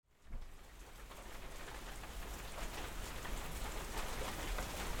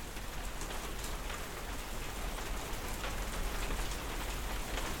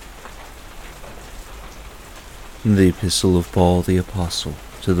The Epistle of Paul the Apostle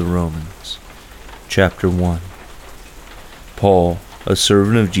to the Romans, Chapter 1. Paul, a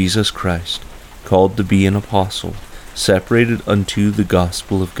servant of Jesus Christ, called to be an apostle, separated unto the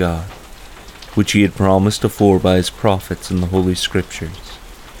gospel of God, which he had promised afore by his prophets in the Holy Scriptures,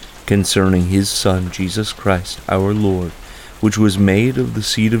 concerning his Son Jesus Christ our Lord, which was made of the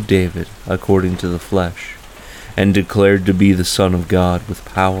seed of David according to the flesh, and declared to be the Son of God with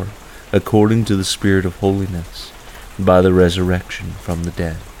power, according to the Spirit of holiness, by the resurrection from the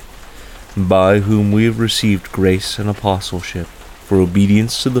dead, by whom we have received grace and apostleship for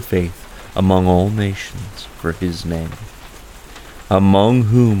obedience to the faith among all nations for his name, among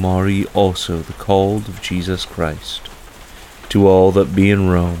whom are ye also the called of Jesus Christ, to all that be in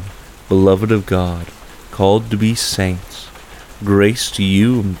Rome, beloved of God, called to be saints, grace to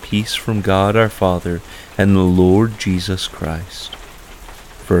you and peace from God our Father and the Lord Jesus Christ.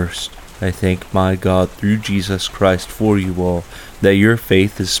 First, I thank my God through Jesus Christ for you all, that your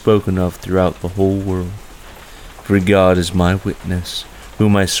faith is spoken of throughout the whole world. For God is my witness,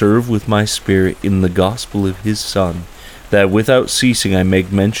 whom I serve with my spirit in the gospel of his Son, that without ceasing I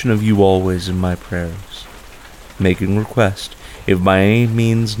make mention of you always in my prayers, making request, if by any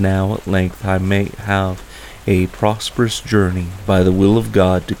means now at length I may have a prosperous journey by the will of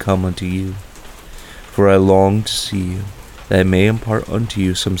God to come unto you. For I long to see you, that I may impart unto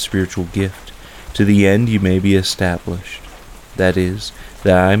you some spiritual gift, to the end you may be established. That is,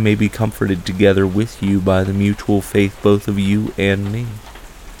 that I may be comforted together with you by the mutual faith both of you and me.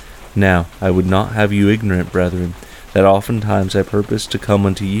 Now I would not have you ignorant, brethren, that oftentimes I purposed to come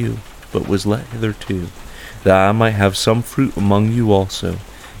unto you, but was let hitherto, that I might have some fruit among you also,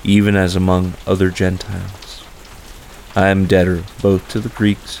 even as among other Gentiles. I am debtor both to the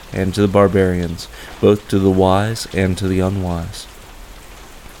Greeks and to the barbarians, both to the wise and to the unwise.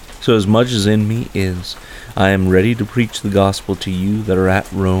 So as much as in me is, I am ready to preach the gospel to you that are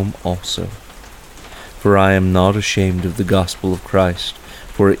at Rome also. For I am not ashamed of the gospel of Christ,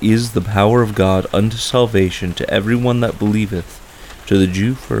 for it is the power of God unto salvation to every one that believeth, to the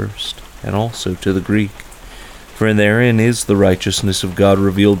Jew first, and also to the Greek. For therein is the righteousness of God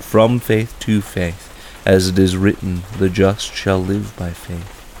revealed from faith to faith, as it is written, the just shall live by faith.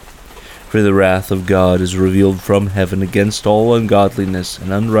 For the wrath of God is revealed from heaven against all ungodliness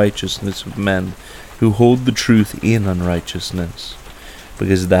and unrighteousness of men, who hold the truth in unrighteousness,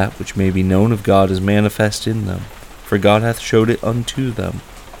 because that which may be known of God is manifest in them, for God hath showed it unto them.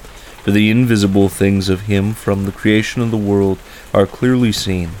 For the invisible things of him from the creation of the world are clearly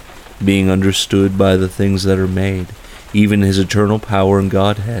seen, being understood by the things that are made, even his eternal power and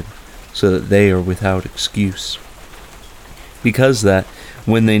Godhead, so that they are without excuse. Because that,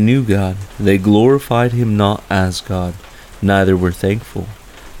 when they knew God, they glorified him not as God, neither were thankful,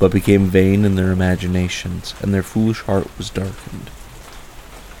 but became vain in their imaginations, and their foolish heart was darkened.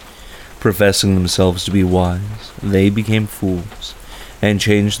 Professing themselves to be wise, they became fools, and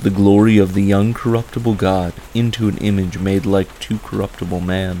changed the glory of the uncorruptible God into an image made like to corruptible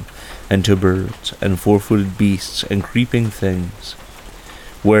man, and to birds, and four-footed beasts, and creeping things.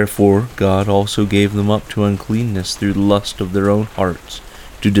 Wherefore God also gave them up to uncleanness through the lust of their own hearts,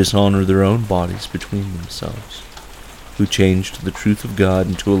 to dishonor their own bodies between themselves, who changed the truth of God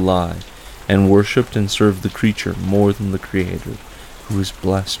into a lie, and worshipped and served the creature more than the Creator, who is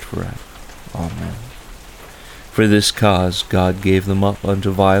blessed forever. Amen. For this cause God gave them up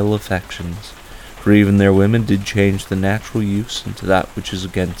unto vile affections, for even their women did change the natural use into that which is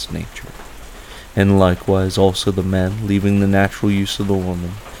against nature. And likewise also the men, leaving the natural use of the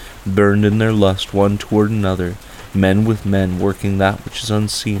woman, burned in their lust one toward another, men with men, working that which is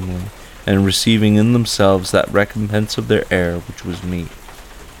unseemly, and receiving in themselves that recompense of their error which was meet.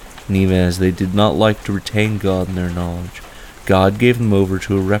 And even as they did not like to retain God in their knowledge, God gave them over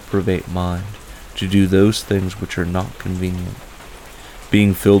to a reprobate mind, to do those things which are not convenient,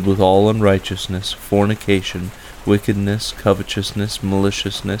 being filled with all unrighteousness, fornication, wickedness, covetousness,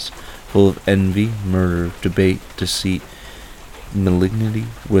 maliciousness, full of envy, murder, debate, deceit, malignity,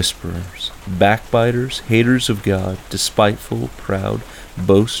 whisperers, backbiters, haters of God, despiteful, proud,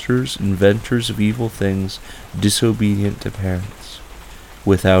 boasters, inventors of evil things, disobedient to parents,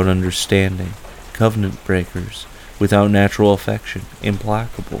 without understanding, covenant breakers, without natural affection,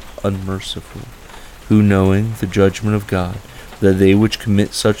 implacable, unmerciful, who knowing the judgment of God, that they which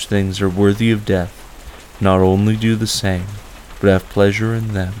commit such things are worthy of death, not only do the same, but have pleasure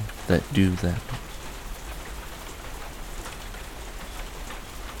in them that do them.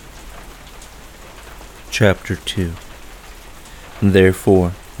 Chapter 2.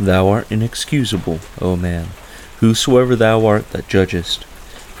 Therefore thou art inexcusable, O man, whosoever thou art that judgest.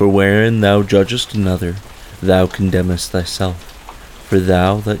 For wherein thou judgest another, thou condemnest thyself, for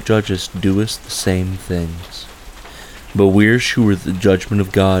thou that judgest doest the same things. But we are sure that the judgment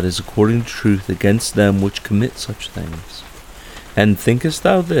of God is according to truth against them which commit such things. And thinkest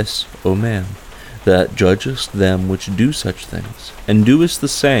thou this, O man, that judgest them which do such things, and doest the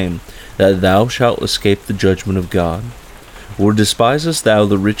same, that thou shalt escape the judgment of God? Or despisest thou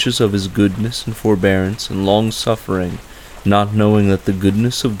the riches of his goodness and forbearance and long-suffering, not knowing that the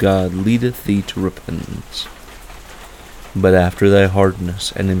goodness of God leadeth thee to repentance? But after thy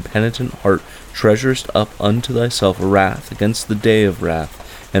hardness and impenitent heart treasurest up unto thyself a wrath against the day of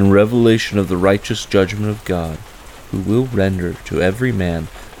wrath, and revelation of the righteous judgment of God, who will render to every man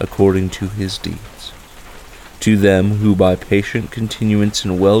according to his deeds. To them who by patient continuance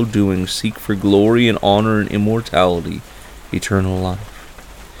in well-doing seek for glory and honor and immortality, eternal life.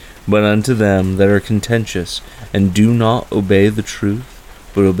 But unto them that are contentious, and do not obey the truth,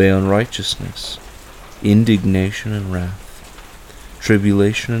 but obey unrighteousness, indignation and wrath,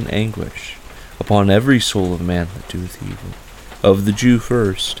 tribulation and anguish, upon every soul of man that doeth evil, of the Jew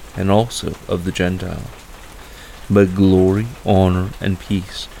first, and also of the Gentile. But glory, honor, and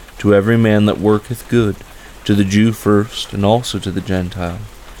peace to every man that worketh good, to the Jew first, and also to the Gentile.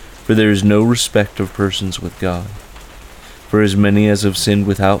 For there is no respect of persons with God. For as many as have sinned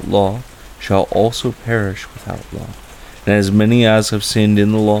without law shall also perish without law, and as many as have sinned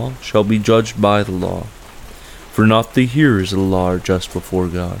in the law shall be judged by the law. For not the hearers of the law are just before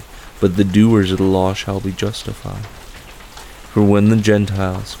God, but the doers of the law shall be justified. For when the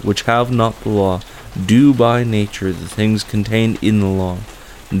Gentiles, which have not the law, do by nature the things contained in the law,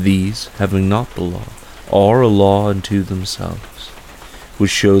 these, having not the law, are a law unto themselves,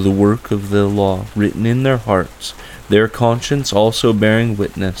 which show the work of the law written in their hearts, their conscience also bearing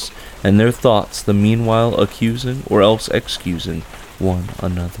witness, and their thoughts the meanwhile accusing or else excusing one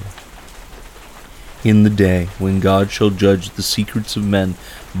another. In the day when God shall judge the secrets of men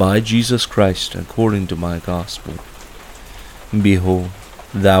by Jesus Christ according to my gospel. Behold,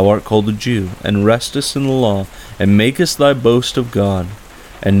 thou art called a Jew, and restest in the law, and makest thy boast of God,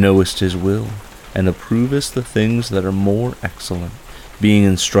 and knowest his will, and approvest the things that are more excellent, being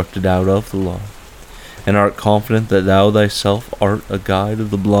instructed out of the law, and art confident that thou thyself art a guide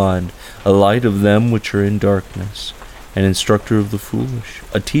of the blind, a light of them which are in darkness, an instructor of the foolish,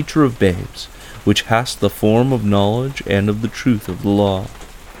 a teacher of babes, which hast the form of knowledge and of the truth of the law.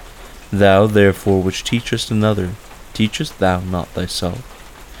 Thou therefore which teachest another, teachest thou not thyself?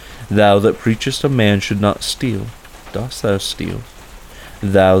 Thou that preachest a man should not steal, dost thou steal?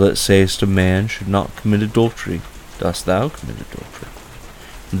 Thou that sayest a man should not commit adultery, dost thou commit adultery?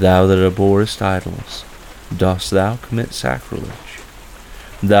 Thou that abhorrest idols, dost thou commit sacrilege?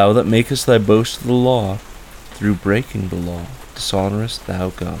 Thou that makest thy boast of the law, through breaking the law, dishonorest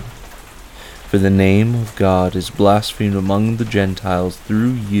thou God? For the name of God is blasphemed among the Gentiles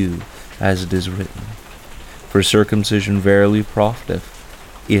through you, as it is written, For circumcision verily profiteth,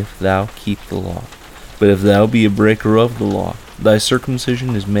 if thou keep the law. But if thou be a breaker of the law, thy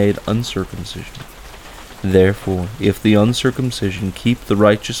circumcision is made uncircumcision. Therefore, if the uncircumcision keep the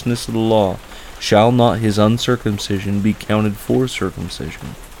righteousness of the law, shall not his uncircumcision be counted for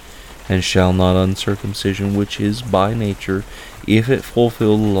circumcision? And shall not uncircumcision, which is by nature, if it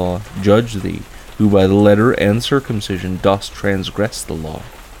fulfill the law, judge thee, who by the letter and circumcision dost transgress the law?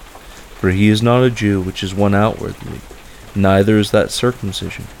 For he is not a Jew which is one outwardly, neither is that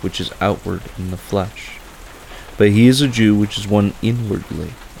circumcision which is outward in the flesh. But he is a Jew which is one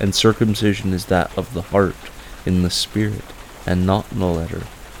inwardly, and circumcision is that of the heart, in the spirit, and not in the letter,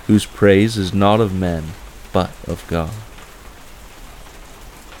 whose praise is not of men, but of God.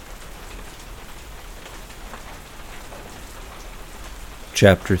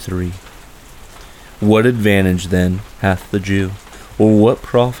 Chapter 3. What advantage then hath the Jew, or what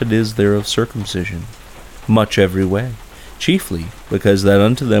profit is there of circumcision? Much every way, chiefly because that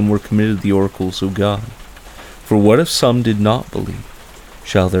unto them were committed the oracles of God. For what if some did not believe?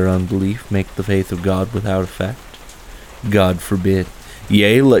 Shall their unbelief make the faith of God without effect? God forbid.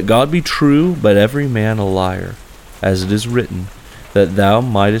 Yea, let God be true, but every man a liar, as it is written, that thou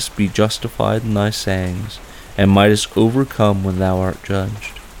mightest be justified in thy sayings, and mightest overcome when thou art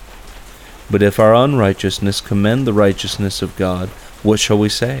judged. But if our unrighteousness commend the righteousness of God, what shall we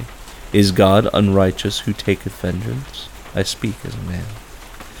say? Is God unrighteous who taketh vengeance? I speak as a man.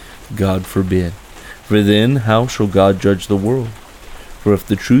 God forbid. For then how shall God judge the world? For if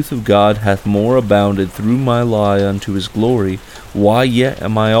the truth of God hath more abounded through my lie unto his glory, why yet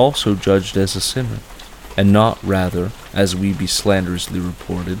am I also judged as a sinner? And not rather, as we be slanderously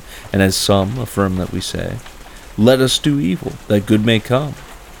reported, and as some affirm that we say, Let us do evil, that good may come,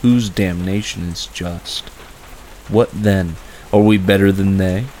 whose damnation is just. What then? Are we better than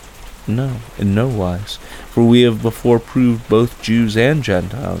they? No, in no wise. For we have before proved both Jews and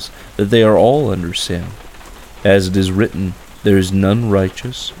Gentiles that they are all under sin. As it is written, there is none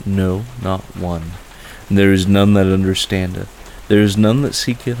righteous, no, not one. And there is none that understandeth. There is none that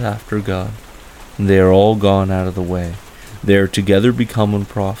seeketh after God. And they are all gone out of the way. They are together become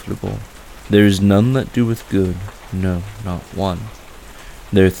unprofitable. There is none that doeth good, no, not one.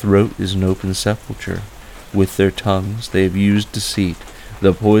 Their throat is an open sepulchre. With their tongues they have used deceit.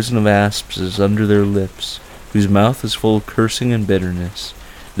 The poison of asps is under their lips, whose mouth is full of cursing and bitterness.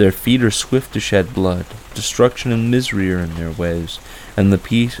 Their feet are swift to shed blood. Destruction and misery are in their ways, and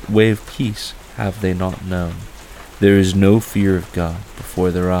the way of peace have they not known. There is no fear of God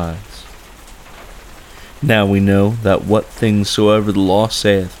before their eyes. Now we know that what things soever the law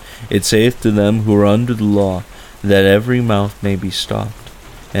saith, it saith to them who are under the law, that every mouth may be stopped,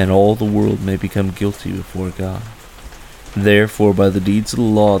 and all the world may become guilty before God. Therefore by the deeds of the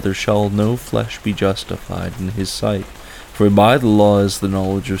law there shall no flesh be justified in his sight, for by the law is the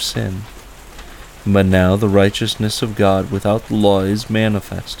knowledge of sin. But now the righteousness of God without the law is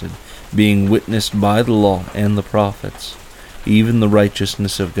manifested, being witnessed by the law and the prophets, even the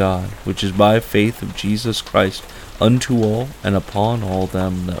righteousness of God, which is by faith of Jesus Christ unto all and upon all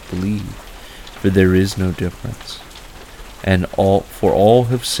them that believe. For there is no difference, for all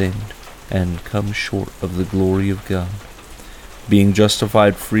have sinned and come short of the glory of God, being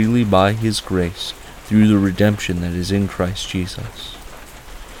justified freely by his grace through the redemption that is in Christ Jesus,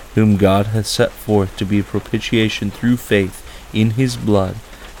 whom God hath set forth to be a propitiation through faith in his blood,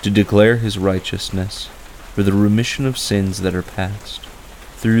 to declare his righteousness, for the remission of sins that are past,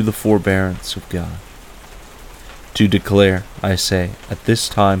 through the forbearance of God. To declare, I say, at this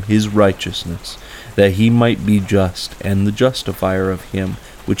time his righteousness, that he might be just, and the justifier of him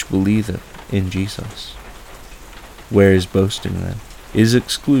which believeth in Jesus. Where is boasting then? Is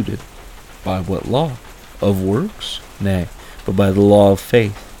excluded. By what law? Of works? Nay, but by the law of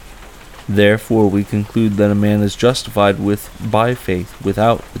faith. Therefore we conclude that a man is justified by faith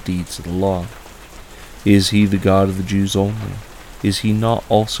without the deeds of the law. Is he the God of the Jews only? Is he not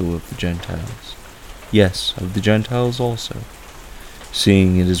also of the Gentiles? Yes, of the Gentiles also.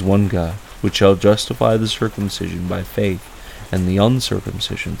 Seeing it is one God, which shall justify the circumcision by faith, and the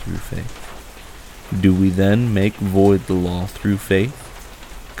uncircumcision through faith. Do we then make void the law through faith?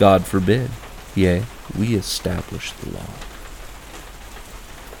 God forbid. Yea, we establish the law.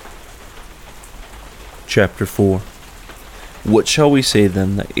 Chapter 4. What shall we say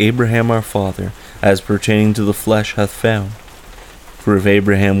then that Abraham our father, as pertaining to the flesh, hath found? For if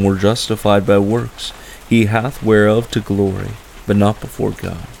Abraham were justified by works, he hath whereof to glory, but not before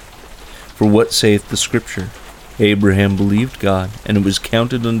God. For what saith the Scripture? Abraham believed God, and it was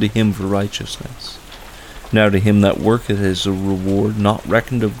counted unto him for righteousness. Now to him that worketh is a reward not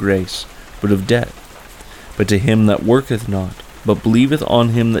reckoned of grace, but of debt. But to him that worketh not, but believeth on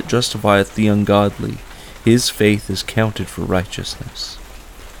him that justifieth the ungodly, his faith is counted for righteousness.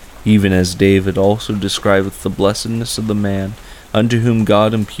 Even as David also describeth the blessedness of the man unto whom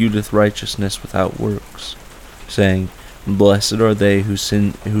God imputeth righteousness without works, saying, Blessed are they whose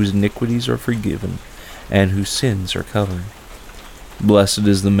iniquities are forgiven, and whose sins are covered. Blessed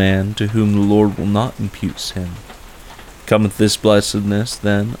is the man to whom the Lord will not impute sin. Cometh this blessedness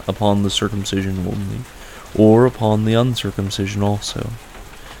then upon the circumcision only, or upon the uncircumcision also?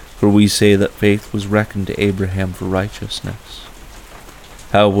 For we say that faith was reckoned to Abraham for righteousness.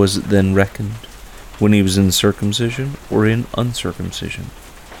 How was it then reckoned? When he was in circumcision or in uncircumcision?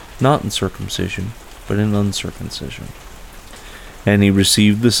 Not in circumcision, but in uncircumcision. And he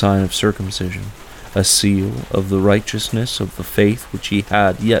received the sign of circumcision, a seal of the righteousness of the faith which he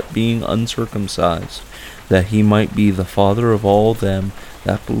had, yet being uncircumcised, that he might be the father of all them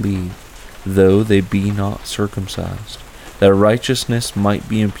that believe, though they be not circumcised, that righteousness might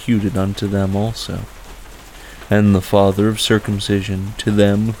be imputed unto them also. And the father of circumcision to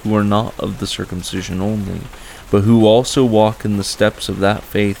them who are not of the circumcision only, but who also walk in the steps of that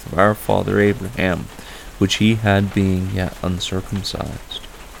faith of our father Abraham, which he had being yet uncircumcised.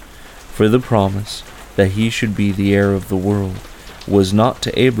 For the promise that he should be the heir of the world was not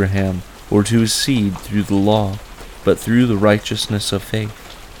to Abraham or to his seed through the law, but through the righteousness of faith.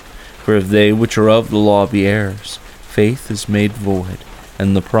 For if they which are of the law be heirs, faith is made void,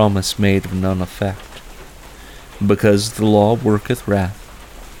 and the promise made of none effect. Because the law worketh wrath,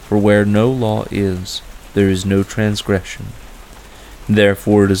 for where no law is, there is no transgression.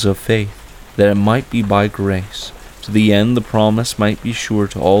 Therefore it is of faith, that it might be by grace, to the end the promise might be sure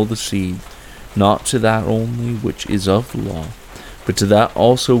to all the seed, not to that only which is of the law, but to that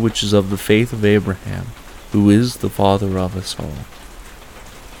also which is of the faith of Abraham, who is the Father of us all.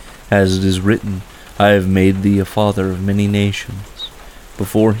 As it is written, I have made thee a father of many nations,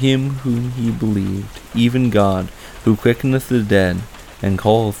 before him whom he believed, even God, who quickeneth the dead, and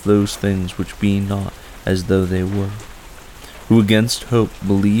calleth those things which be not as though they were, who against hope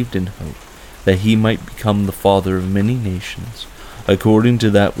believed in hope, that he might become the father of many nations, according to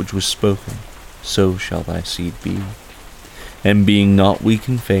that which was spoken, so shall thy seed be. And being not weak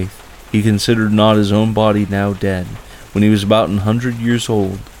in faith, he considered not his own body now dead, when he was about 100 years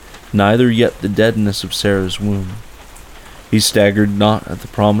old, neither yet the deadness of Sarah's womb. He staggered not at the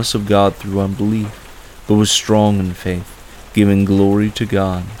promise of God through unbelief, but was strong in faith, giving glory to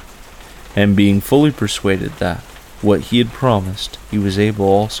God, and being fully persuaded that what he had promised he was able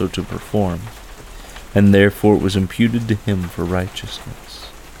also to perform, and therefore it was imputed to him for righteousness.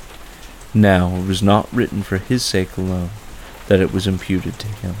 Now it was not written for his sake alone that it was imputed to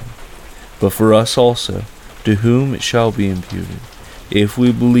him, but for us also, to whom it shall be imputed, if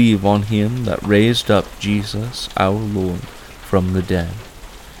we believe on him that raised up Jesus our Lord from the dead,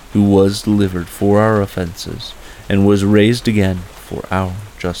 who was delivered for our offenses, and was raised again for our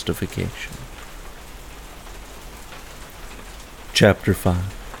justification. Chapter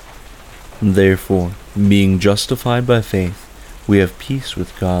 5. Therefore, being justified by faith, we have peace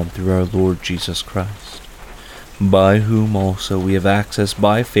with God through our Lord Jesus Christ, by whom also we have access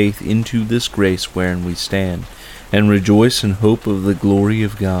by faith into this grace wherein we stand, and rejoice in hope of the glory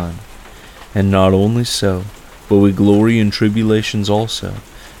of God. And not only so, but we glory in tribulations also,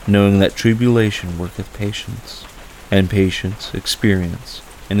 knowing that tribulation worketh patience, and patience experience,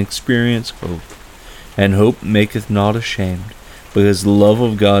 and experience hope. And hope maketh not ashamed, because the love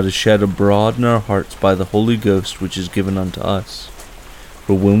of God is shed abroad in our hearts by the Holy Ghost which is given unto us.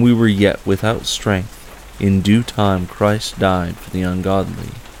 For when we were yet without strength, in due time Christ died for the ungodly.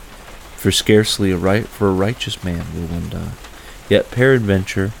 For scarcely for a righteous man will one die, yet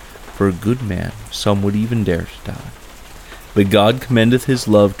peradventure for a good man some would even dare to die. But God commendeth his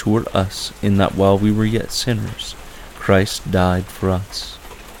love toward us, in that while we were yet sinners, Christ died for us.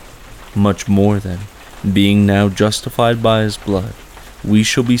 Much more then, being now justified by his blood, we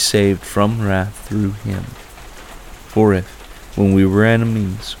shall be saved from wrath through him. For if, when we were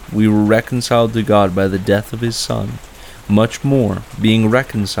enemies, we were reconciled to God by the death of his Son, much more, being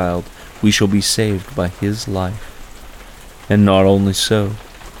reconciled, we shall be saved by his life. And not only so,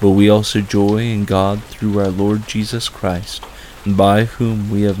 but we also joy in God through our Lord Jesus Christ, by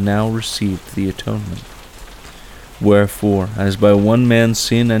whom we have now received the atonement. Wherefore, as by one man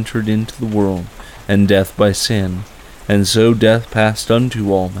sin entered into the world, and death by sin, and so death passed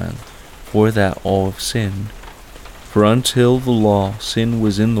unto all men, for that all have sinned. For until the law sin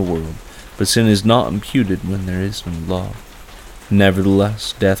was in the world, but sin is not imputed when there is no law.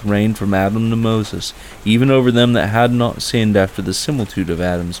 Nevertheless, death reigned from Adam to Moses, even over them that had not sinned after the similitude of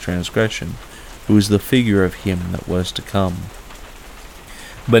Adam's transgression, who is the figure of him that was to come.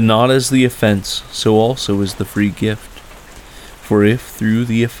 But not as the offense, so also is the free gift. For if through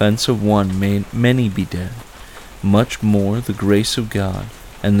the offense of one many be dead, much more the grace of God,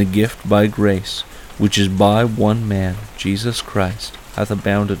 and the gift by grace, which is by one man, Jesus Christ, hath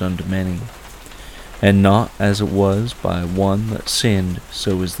abounded unto many. And not as it was by one that sinned,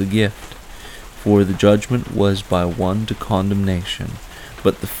 so is the gift. For the judgment was by one to condemnation,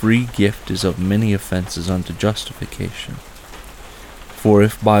 but the free gift is of many offenses unto justification. For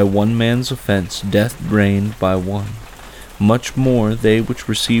if by one man's offense death reigned by one, much more they which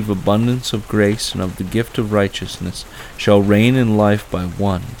receive abundance of grace and of the gift of righteousness shall reign in life by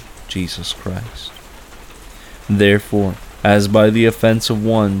one, Jesus Christ. Therefore, as by the offense of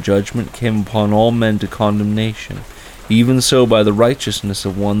one judgment came upon all men to condemnation, even so by the righteousness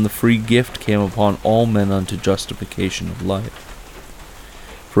of one the free gift came upon all men unto justification of life.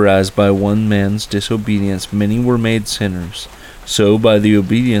 For as by one man's disobedience many were made sinners, so by the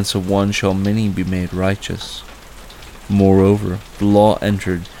obedience of one shall many be made righteous. Moreover, the law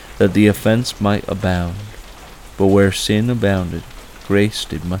entered, that the offense might abound. But where sin abounded, grace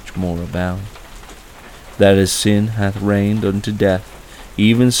did much more abound. That as sin hath reigned unto death,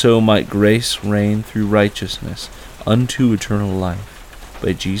 even so might grace reign through righteousness unto eternal life,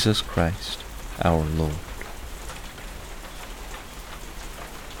 by Jesus Christ our Lord.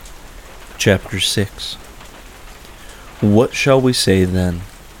 Chapter 6. What shall we say then?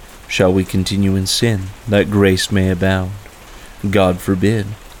 Shall we continue in sin, that grace may abound? God forbid.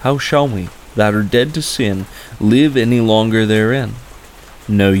 How shall we, that are dead to sin, live any longer therein?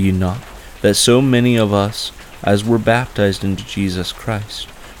 Know ye not, that so many of us, as were baptized into Jesus Christ,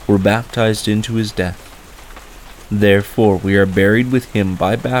 were baptized into his death? Therefore we are buried with him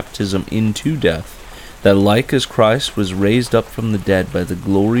by baptism into death, that like as Christ was raised up from the dead by the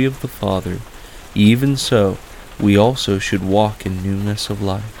glory of the Father, even so we also should walk in newness of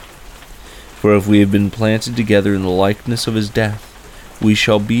life. For if we have been planted together in the likeness of his death, we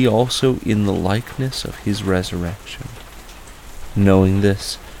shall be also in the likeness of his resurrection. Knowing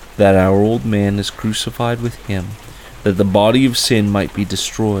this, that our old man is crucified with him, that the body of sin might be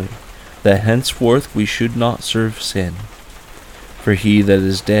destroyed, that henceforth we should not serve sin. For he that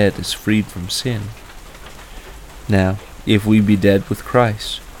is dead is freed from sin. Now, if we be dead with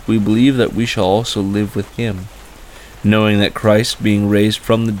Christ, we believe that we shall also live with him, knowing that Christ, being raised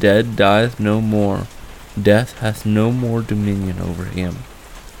from the dead, dieth no more. Death hath no more dominion over him.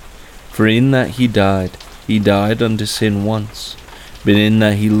 For in that he died unto sin once, but in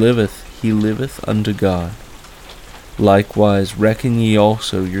that he liveth unto God. Likewise reckon ye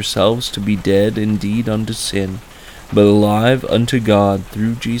also yourselves to be dead indeed unto sin, but alive unto God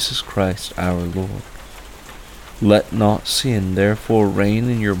through Jesus Christ our Lord. Let not sin therefore reign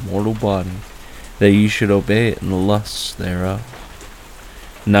in your mortal body, that ye should obey it in the lusts thereof.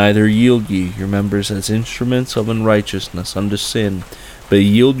 Neither yield ye your members as instruments of unrighteousness unto sin, but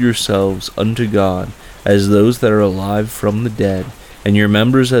yield yourselves unto God as those that are alive from the dead, and your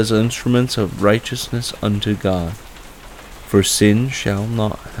members as instruments of righteousness unto God. For sin shall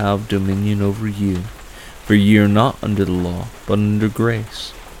not have dominion over you, for ye are not under the law, but under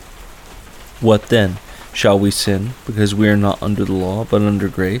grace. What then? Shall we sin, because we are not under the law, but under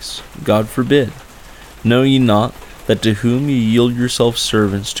grace? God forbid. Know ye not, that to whom ye yield yourselves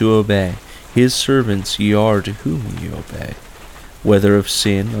servants to obey, his servants ye are to whom ye obey, whether of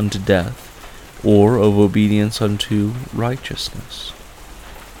sin unto death, or of obedience unto righteousness.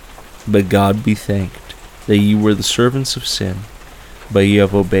 But God be thanked, that ye were the servants of sin, but ye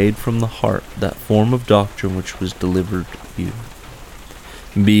have obeyed from the heart that form of doctrine which was delivered you.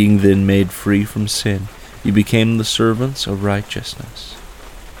 Being then made free from sin, ye became the servants of righteousness.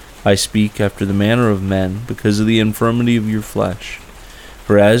 I speak after the manner of men, because of the infirmity of your flesh.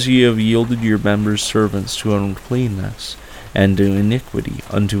 For as ye have yielded your members servants to uncleanness, and to iniquity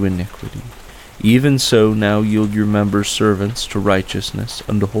unto iniquity, even so now yield your members servants to righteousness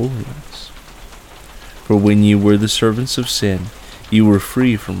unto holiness. For when ye were the servants of sin, ye were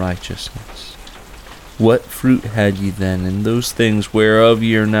free from righteousness. What fruit had ye then in those things whereof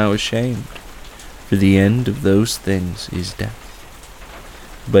ye are now ashamed? For the end of those things is death.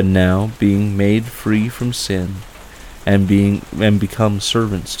 But now, being made free from sin, and become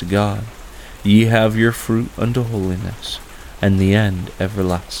servants to God, ye have your fruit unto holiness, and the end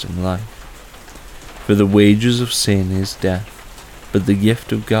everlasting life. For the wages of sin is death, but the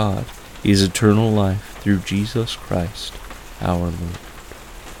gift of God is eternal life through Jesus Christ our Lord.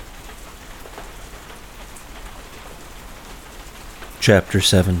 Chapter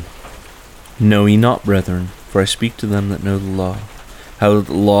 7. Know ye not, brethren, for I speak to them that know the law, how that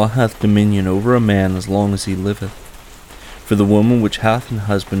the law hath dominion over a man as long as he liveth. For the woman which hath an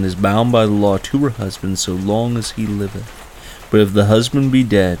husband is bound by the law to her husband so long as he liveth. But if the husband be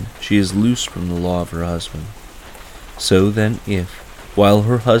dead, she is loosed from the law of her husband. So then, if, while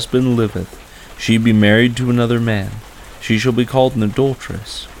her husband liveth, she be married to another man, she shall be called an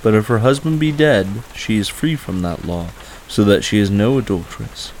adulteress. But if her husband be dead, she is free from that law, so that she is no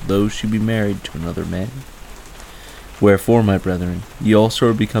adulteress, though she be married to another man. Wherefore, my brethren, ye also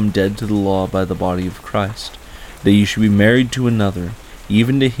are become dead to the law by the body of Christ, that ye should be married to another,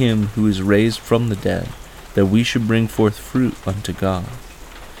 even to him who is raised from the dead, that we should bring forth fruit unto God.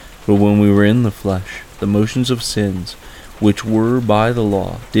 For when we were in the flesh, the motions of sins, which were by the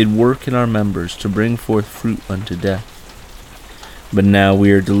law, did work in our members to bring forth fruit unto death. But now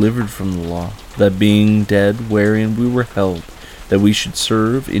we are delivered from the law, that being dead wherein we were held, that we should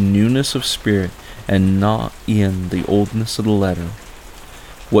serve in newness of spirit, and not in the oldness of the letter.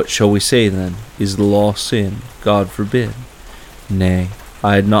 What shall we say then? Is the law sin? God forbid. Nay,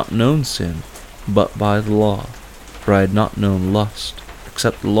 I had not known sin, but by the law, for I had not known lust,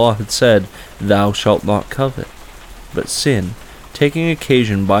 except the law had said, Thou shalt not covet. But sin, taking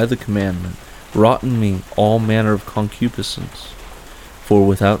occasion by the commandment, wrought in me all manner of concupiscence. For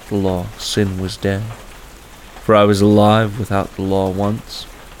without the law sin was dead. For I was alive without the law once,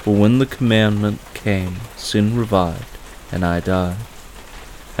 but when the commandment came, sin revived, and I died.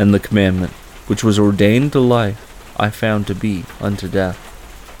 And the commandment, which was ordained to life, I found to be unto death.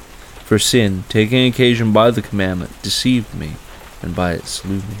 For sin, taking occasion by the commandment, deceived me, and by it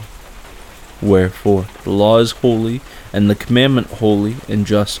slew me. Wherefore the law is holy, and the commandment holy, and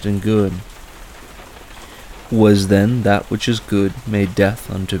just, and good. Was then that which is good made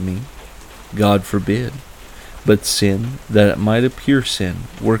death unto me? God forbid. but sin, that it might appear sin,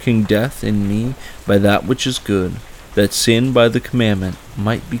 working death in me by that which is good, that sin by the commandment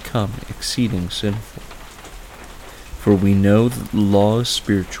might become exceeding sinful. For we know that the law is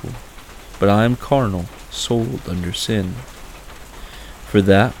spiritual, but I am carnal, sold under sin. For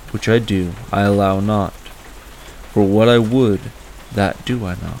that which I do, I allow not. For what I would, that do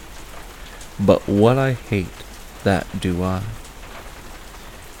I not. But what I hate, that do I.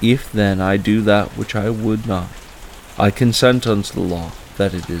 If then I do that which I would not, I consent unto the law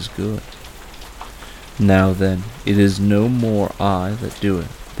that it is good. Now then, it is no more I that do it,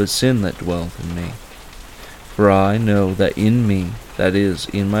 but sin that dwelleth in me. For I know that in me, that is,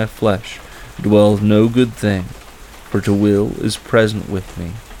 in my flesh, dwelleth no good thing, for to will is present with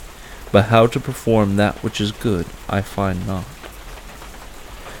me, but how to perform that which is good I find not.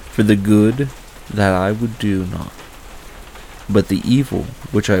 For the good that I would do not, but the evil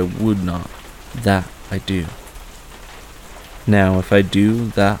which I would not, that I do. Now if I do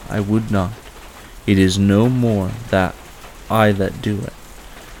that I would not, it is no more that I that do it,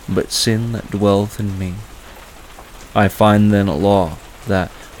 but sin that dwelleth in me. I find then a law, that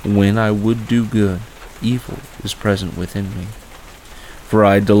when I would do good, evil is present within me. For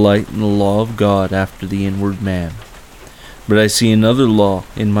I delight in the law of God after the inward man. But I see another law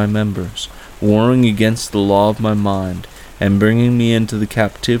in my members, warring against the law of my mind, and bringing me into the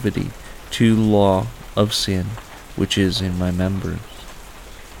captivity to the law of sin, which is in my members.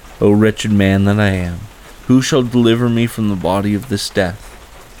 O wretched man that I am, who shall deliver me from the body of this death?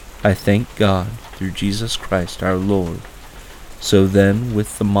 I thank God through Jesus Christ our Lord. So then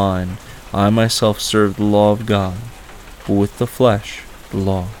with the mind I myself serve the law of God, but with the flesh the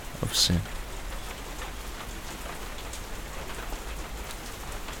law of sin.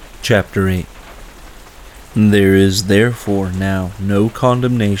 Chapter 8. There is therefore now no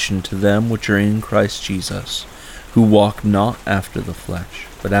condemnation to them which are in Christ Jesus, who walk not after the flesh,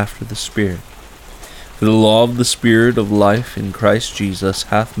 but after the Spirit. For the law of the Spirit of life in Christ Jesus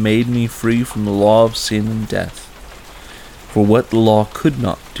hath made me free from the law of sin and death. For what the law could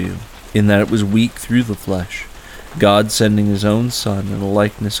not do, in that it was weak through the flesh, God sending his own Son in the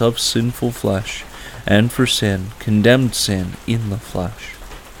likeness of sinful flesh, and for sin condemned sin in the flesh,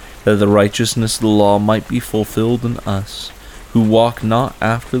 that the righteousness of the law might be fulfilled in us, who walk not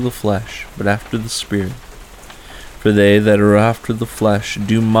after the flesh, but after the Spirit. For they that are after the flesh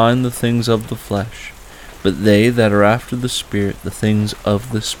do mind the things of the flesh, but they that are after the Spirit the things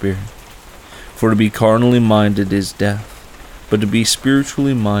of the Spirit. For to be carnally minded is death, but to be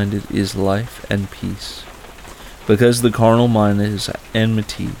spiritually minded is life and peace. Because the carnal mind is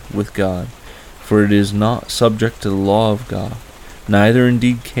enmity with God, for it is not subject to the law of God, neither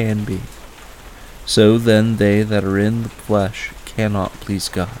indeed can be. So then they that are in the flesh cannot please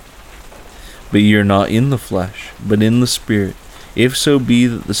God. But ye are not in the flesh, but in the Spirit, if so be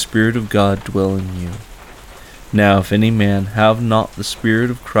that the Spirit of God dwell in you. Now if any man have not the Spirit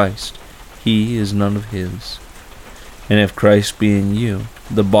of Christ, he is none of his. And if Christ be in you,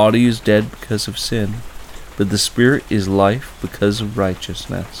 the body is dead because of sin, but the Spirit is life because of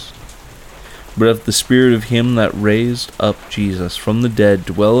righteousness. But if the Spirit of him that raised up Jesus from the dead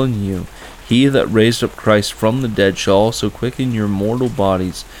dwell in you, he that raised up Christ from the dead shall also quicken your mortal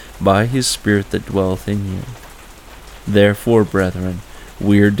bodies by his Spirit that dwelleth in you. Therefore, brethren,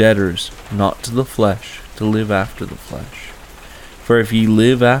 we are debtors, not to the flesh, to live after the flesh. For if ye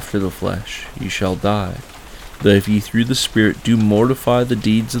live after the flesh, ye shall die. But if ye through the Spirit do mortify the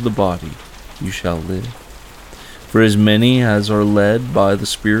deeds of the body, you shall live. For as many as are led by the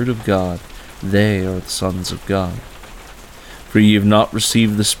Spirit of God, they are the sons of God. For ye have not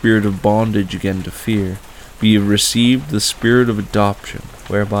received the spirit of bondage again to fear, but ye have received the Spirit of adoption,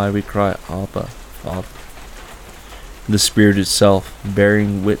 whereby we cry, Abba, Father. The Spirit itself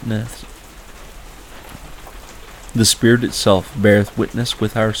beareth witness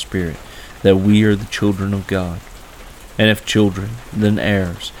with our spirit that we are the children of God. And if children, then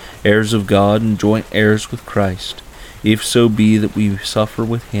heirs, heirs of God, and joint heirs with Christ, if so be that we suffer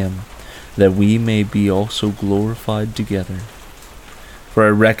with him, that we may be also glorified together. For I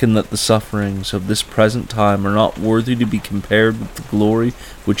reckon that the sufferings of this present time are not worthy to be compared with the glory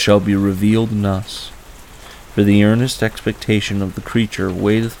which shall be revealed in us. For the earnest expectation of the creature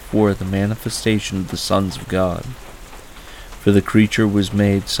waiteth for the manifestation of the sons of God. For the creature was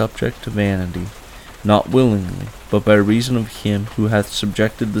made subject to vanity, not willingly, but by reason of him who hath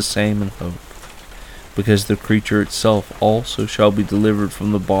subjected the same in hope. Because the creature itself also shall be delivered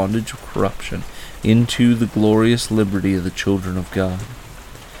from the bondage of corruption into the glorious liberty of the children of God.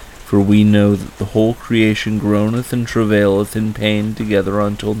 For we know that the whole creation groaneth and travaileth in pain together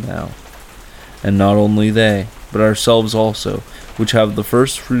until now. And not only they, but ourselves also, which have the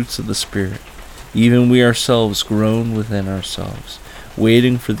first fruits of the Spirit, even we ourselves groan within ourselves,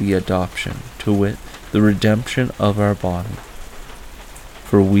 waiting for the adoption, to wit, the redemption of our body.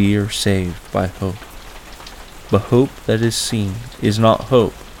 For we are saved by hope. But hope that is seen is not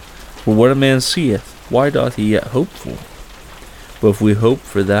hope. For what a man seeth, why doth he yet hope for? But if we hope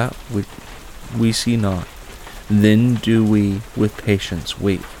for that which we see not, then do we with patience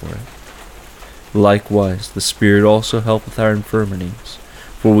wait for it. Likewise, the Spirit also helpeth our infirmities.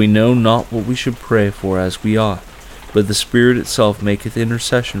 For we know not what we should pray for as we ought, but the Spirit itself maketh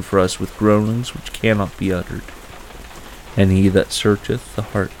intercession for us with groanings which cannot be uttered. And he that searcheth the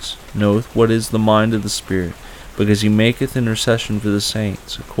hearts knoweth what is the mind of the Spirit, because he maketh intercession for the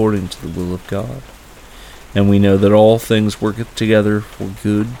saints according to the will of God. And we know that all things worketh together for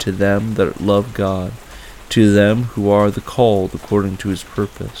good to them that love God, to them who are the called according to his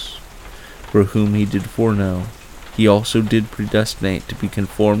purpose. For whom he did foreknow, he also did predestinate to be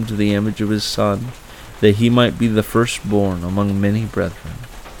conformed to the image of his Son, that he might be the firstborn among many brethren.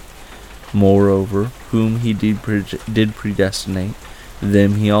 Moreover, whom he did predestinate,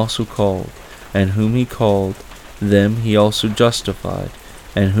 them he also called, and whom he called, them he also justified,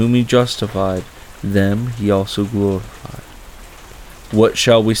 and whom he justified, them he also glorified. What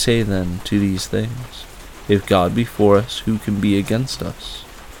shall we say then to these things? If God be for us, who can be against us?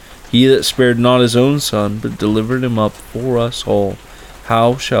 He that spared not his own Son, but delivered him up for us all,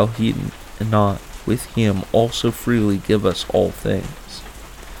 how shall he not with him also freely give us all things?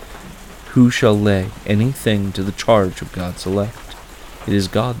 Who shall lay anything to the charge of God's elect? It is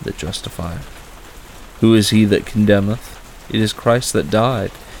God that justifieth. Who is he that condemneth? It is Christ that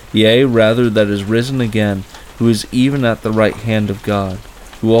died, yea, rather that is risen again, who is even at the right hand of God,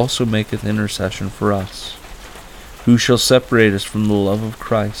 who also maketh intercession for us. Who shall separate us from the love of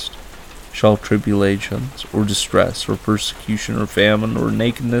Christ? Shall tribulations, or distress, or persecution, or famine, or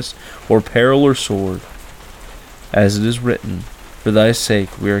nakedness, or peril, or sword? As it is written, For thy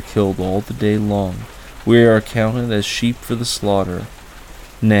sake we are killed all the day long, we are accounted as sheep for the slaughter.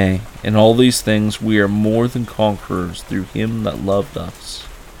 Nay, in all these things we are more than conquerors through him that loved us.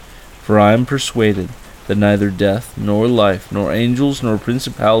 For I am persuaded that neither death, nor life, nor angels, nor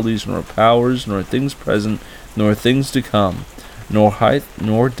principalities, nor powers, nor things present, nor things to come, nor height,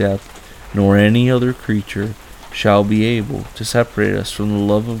 nor depth, nor any other creature shall be able to separate us from the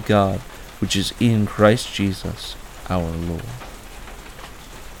love of God, which is in Christ Jesus our Lord.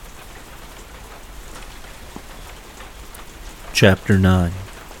 Chapter 9.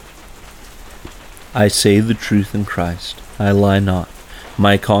 I say the truth in Christ, I lie not,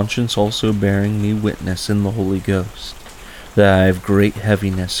 my conscience also bearing me witness in the Holy Ghost, that I have great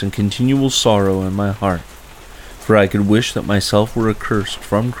heaviness and continual sorrow in my heart. For I could wish that myself were accursed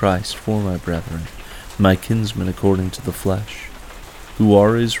from Christ for my brethren, my kinsmen according to the flesh, who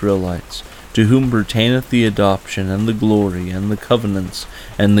are Israelites, to whom pertaineth the adoption, and the glory, and the covenants,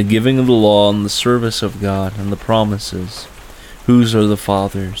 and the giving of the law, and the service of God, and the promises, whose are the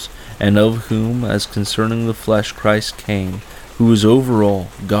fathers, and of whom, as concerning the flesh, Christ came, who is over all,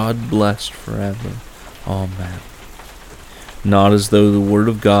 God blessed forever. Amen. Not as though the word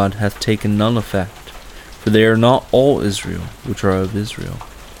of God hath taken none effect, for they are not all Israel which are of Israel,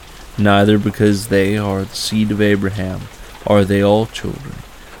 neither because they are the seed of Abraham are they all children,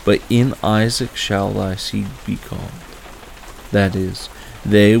 but in Isaac shall thy seed be called. That is,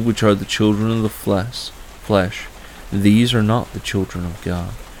 they which are the children of the flesh, these are not the children of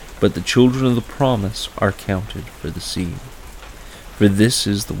God, but the children of the promise are counted for the seed. For this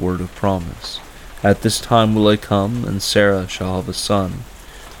is the word of promise. At this time will I come, and Sarah shall have a son.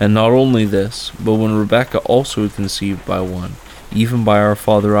 And not only this, but when Rebekah also had conceived by one, even by our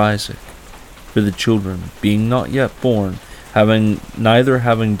father Isaac. For the children, being not yet born, neither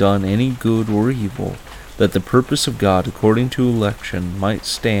having done any good or evil, that the purpose of God according to election might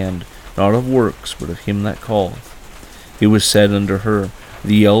stand, not of works, but of him that calleth. It was said unto her,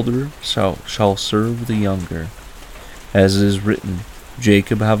 The elder shall serve the younger. As it is written,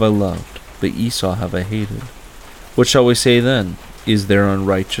 Jacob have I loved, but Esau have I hated. What shall we say then? Is there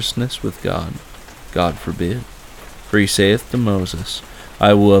unrighteousness with God? God forbid. For he saith to Moses,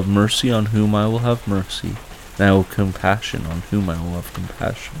 I will have mercy on whom I will have mercy, and I will have compassion on whom I will have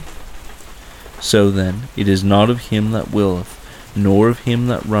compassion. So then, it is not of him that willeth, nor of him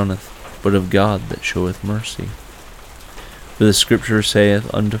that runneth, but of God that showeth mercy. For the Scripture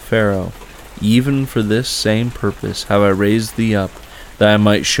saith unto Pharaoh, Even for this same purpose have I raised thee up, that I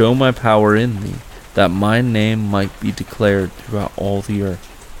might show my power in thee, that my name might be declared throughout all the earth.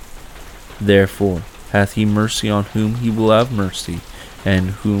 Therefore hath he mercy on whom he will have mercy,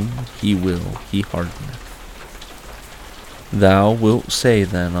 and whom he will he hardeneth. Thou wilt say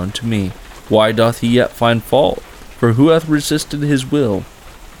then unto me, Why doth he yet find fault? For who hath resisted his will?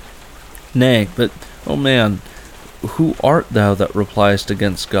 Nay, but, O man, who art thou that repliest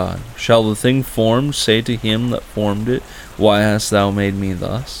against God? Shall the thing formed say to him that formed it, Why hast thou made me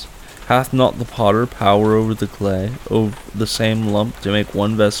thus? Hath not the potter power over the clay, over the same lump, to make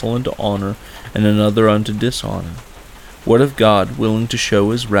one vessel unto honor, and another unto dishonor? What if God, willing to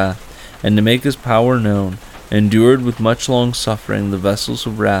show his wrath, and to make his power known, endured with much long suffering the vessels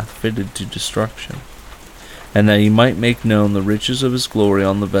of wrath fitted to destruction, and that he might make known the riches of his glory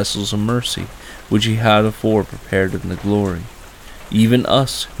on the vessels of mercy, which he had afore prepared in the glory, even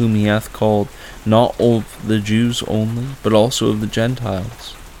us whom he hath called, not of the Jews only, but also of the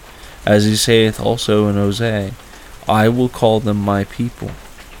Gentiles? As he saith also in Hosea, I will call them my people,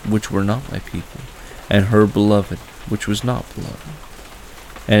 which were not my people, and her beloved, which was not beloved.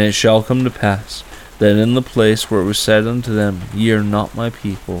 And it shall come to pass, that in the place where it was said unto them, Ye are not my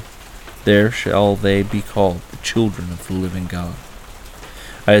people, there shall they be called the children of the living God.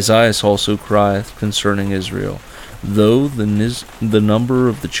 Isaiah also crieth concerning Israel, Though the number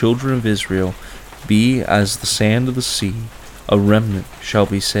of the children of Israel be as the sand of the sea, a remnant shall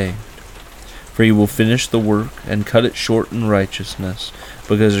be saved. For he will finish the work, and cut it short in righteousness,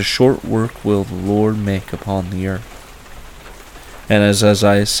 because a short work will the Lord make upon the earth. And as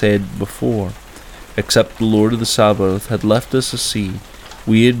Isaiah said before, Except the Lord of the Sabaoth had left us a seed,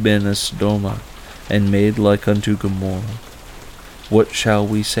 we had been as Sodom, and made like unto Gomorrah. What shall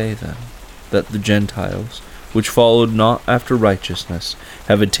we say then? That the Gentiles, which followed not after righteousness,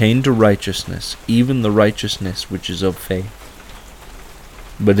 have attained to righteousness, even the righteousness which is of faith.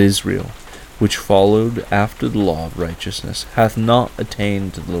 But Israel, which followed after the law of righteousness, hath not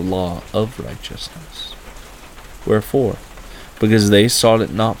attained to the law of righteousness. Wherefore? Because they sought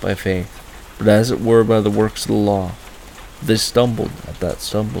it not by faith, but as it were by the works of the law, they stumbled at that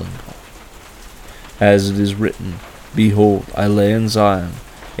stumbling block. As it is written, Behold, I lay in Zion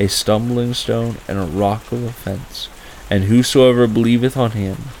a stumbling stone and a rock of offense, and whosoever believeth on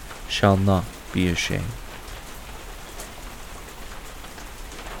him shall not be ashamed.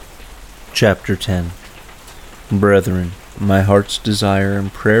 Chapter 10. Brethren, my heart's desire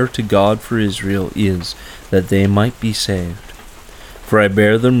and prayer to God for Israel is that they might be saved. For I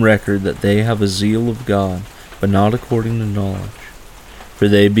bear them record that they have a zeal of God, but not according to knowledge. For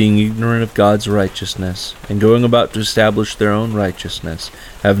they, being ignorant of God's righteousness, and going about to establish their own righteousness,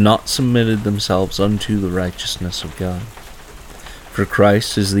 have not submitted themselves unto the righteousness of God. For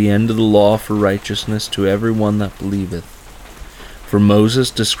Christ is the end of the law for righteousness to every one that believeth. For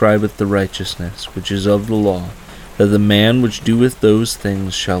Moses describeth the righteousness which is of the law, that the man which doeth those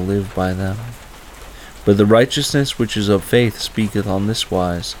things shall live by them. But the righteousness which is of faith speaketh on this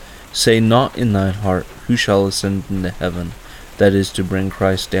wise, Say not in thine heart, Who shall ascend into heaven, that is to bring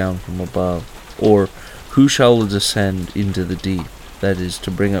Christ down from above, or who shall descend into the deep, that is to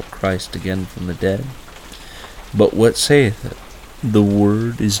bring up Christ again from the dead? But what saith it? The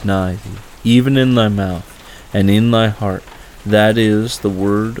word is nigh thee, even in thy mouth, and in thy heart, that is the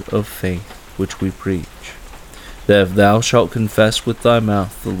word of faith which we preach. That if thou shalt confess with thy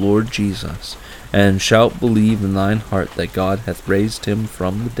mouth the Lord Jesus, and shalt believe in thine heart that God hath raised him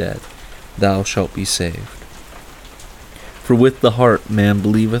from the dead, thou shalt be saved. For with the heart man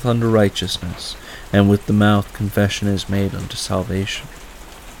believeth unto righteousness, and with the mouth confession is made unto salvation.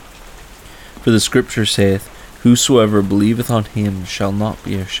 For the Scripture saith, Whosoever believeth on him shall not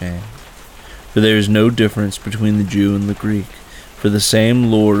be ashamed. For there is no difference between the Jew and the Greek, for the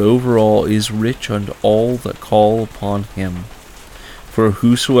same Lord over all is rich unto all that call upon him. For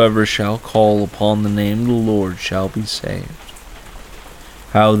whosoever shall call upon the name of the Lord shall be saved.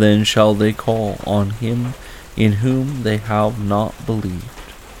 How then shall they call on him in whom they have not believed?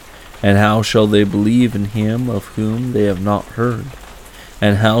 And how shall they believe in him of whom they have not heard?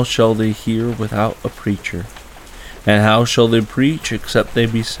 And how shall they hear without a preacher? And how shall they preach except they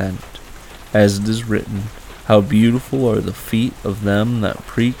be sent? As it is written, How beautiful are the feet of them that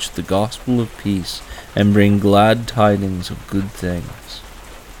preach the gospel of peace, and bring glad tidings of good things.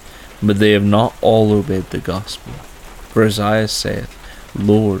 But they have not all obeyed the gospel. For Isaiah saith,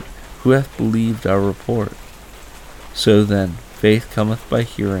 Lord, who hath believed our report? So then, faith cometh by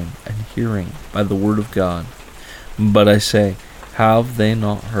hearing, and hearing by the word of God. But I say, have they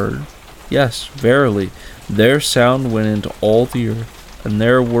not heard? Yes, verily, their sound went into all the earth, and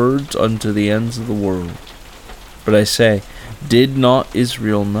their words unto the ends of the world. But I say, did not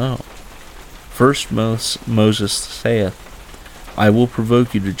Israel know? First Moses saith, I will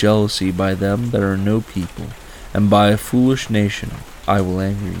provoke you to jealousy by them that are no people, and by a foolish nation I will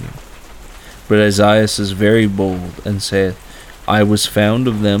anger you. But Esaias is very bold, and saith, I was found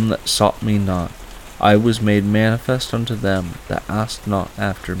of them that sought me not. I was made manifest unto them that asked not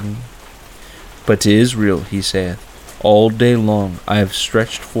after me. But to Israel he saith, all day long I have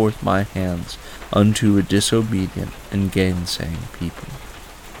stretched forth my hands unto a disobedient and gainsaying people.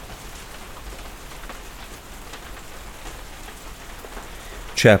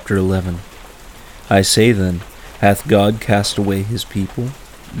 Chapter 11. I say then, hath God cast away his people?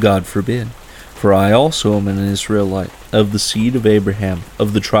 God forbid. For I also am an Israelite, of the seed of Abraham,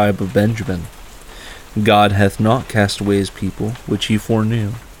 of the tribe of Benjamin. God hath not cast away his people, which he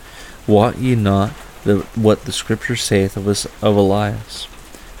foreknew. Wot ye not what the Scripture saith of Elias?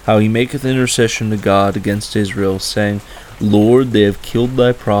 How he maketh intercession to God against Israel, saying, Lord, they have killed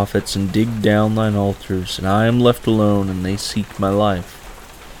thy prophets, and digged down thine altars, and I am left alone, and they seek my life.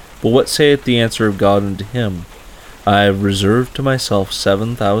 But what saith the answer of God unto him? I have reserved to myself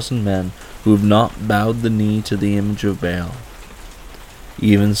 7,000 men, who have not bowed the knee to the image of Baal.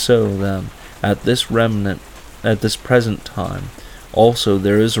 Even so, then, at this present time, also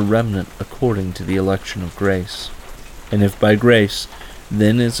there is a remnant according to the election of grace. And if by grace,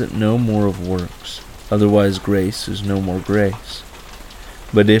 then is it no more of works, otherwise grace is no more grace.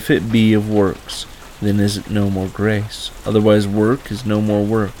 But if it be of works, then is it no more grace, otherwise work is no more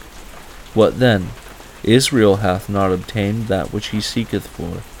work. What then? Israel hath not obtained that which he seeketh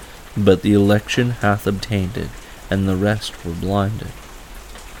for, but the election hath obtained it, and the rest were blinded.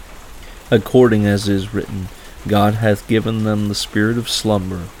 According as it is written, God hath given them the spirit of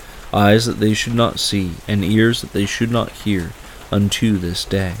slumber, eyes that they should not see, and ears that they should not hear, unto this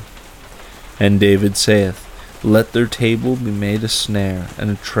day. And David saith, Let their table be made a snare, and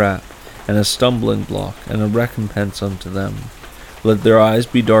a trap, and a stumbling block, and a recompense unto them. Let their eyes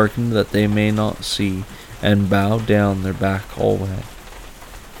be darkened, that they may not see, and bow down their back alway.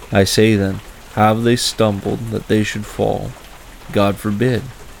 I say then, have they stumbled, that they should fall? God forbid.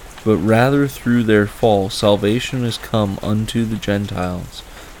 But rather through their fall salvation is come unto the Gentiles,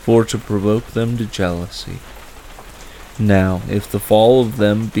 for to provoke them to jealousy. Now, if the fall of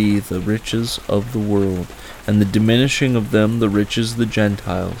them be the riches of the world, and the diminishing of them the riches of the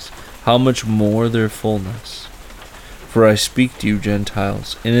Gentiles, how much more their fullness? For I speak to you,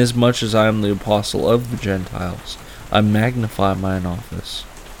 Gentiles, inasmuch as I am the apostle of the Gentiles, I magnify mine office.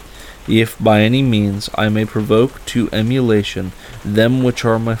 If by any means I may provoke to emulation them which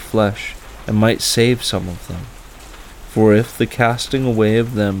are my flesh, and might save some of them. For if the casting away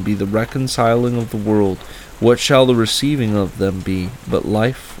of them be the reconciling of the world, what shall the receiving of them be but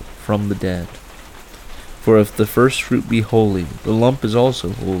life from the dead? For if the first fruit be holy, the lump is also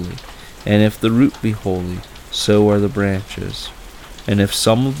holy, and if the root be holy, so are the branches. And if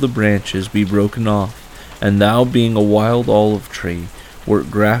some of the branches be broken off, and thou being a wild olive tree,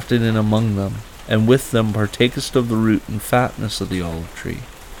 wert grafted in among them, and with them partakest of the root and fatness of the olive tree,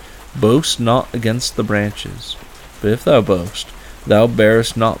 boast not against the branches. But if thou boast, thou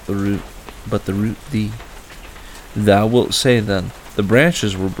bearest not the root, but the root thee. Thou wilt say then, the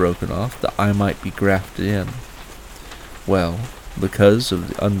branches were broken off, that I might be grafted in. Well, because of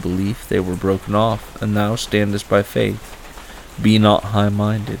the unbelief they were broken off, and thou standest by faith. Be not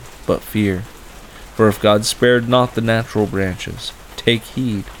high-minded, but fear. For if God spared not the natural branches, take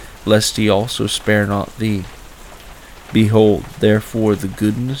heed, lest he also spare not thee. Behold, therefore, the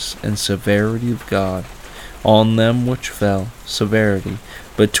goodness and severity of God. On them which fell, severity,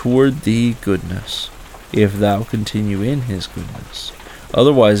 but toward thee goodness, if thou continue in his goodness.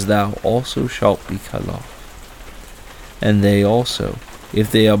 Otherwise thou also shalt be cut off. And they also,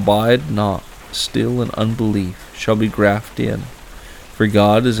 if they abide not still in unbelief, shall be grafted in, for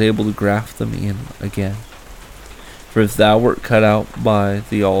God is able to graft them in again. For if thou wert cut out by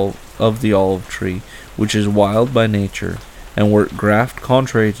the olive tree, which is wild by nature, and wert grafted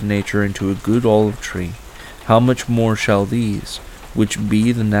contrary to nature into a good olive tree, how much more shall these, which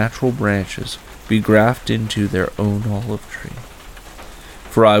be the natural branches, be grafted into their own olive tree?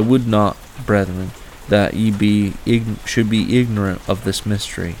 For I would not, brethren, that ye should be ignorant of this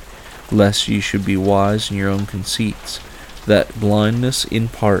mystery, lest ye should be wise in your own conceits, that blindness in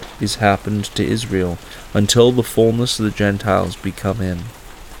part is happened to Israel, until the fullness of the Gentiles be come in.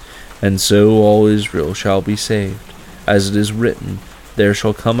 And so all Israel shall be saved, as it is written, There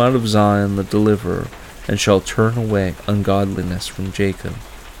shall come out of Zion the deliverer, and shall turn away ungodliness from Jacob.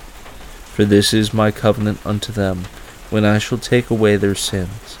 For this is my covenant unto them, when I shall take away their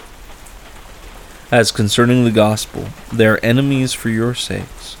sins. As concerning the gospel, they are enemies for your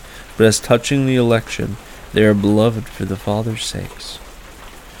sakes, but as touching the election, they are beloved for the Father's sakes.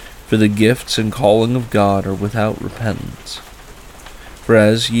 For the gifts and calling of God are without repentance. For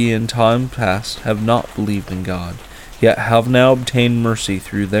as ye in time past have not believed in God, yet have now obtained mercy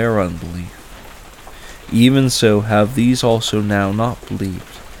through their unbelief, even so have these also now not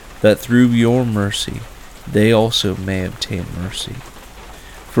believed, that through your mercy they also may obtain mercy.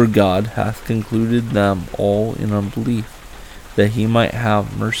 For God hath concluded them all in unbelief, that he might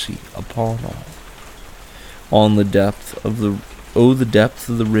have mercy upon all. The depth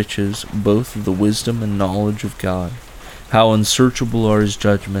of the riches, both of the wisdom and knowledge of God! How unsearchable are his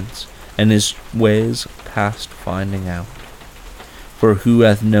judgments, and his ways past finding out. For who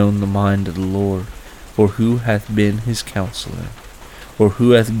hath known the mind of the Lord? Or who hath been his counselor? Or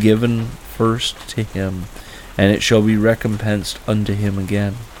who hath given first to him, and it shall be recompensed unto him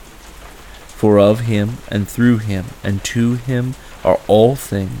again? For of him, and through him, and to him are all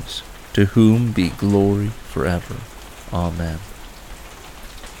things, to whom be glory forever. Amen.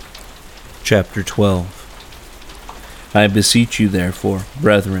 Chapter 12. I beseech you, therefore,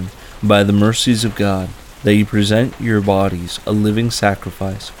 brethren, by the mercies of God, that ye present your bodies a living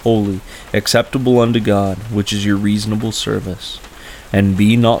sacrifice, holy, acceptable unto God, which is your reasonable service. And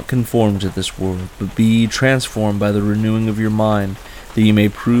be not conformed to this world, but be ye transformed by the renewing of your mind, that ye may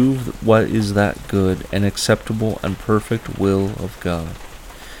prove what is that good and acceptable and perfect will of God.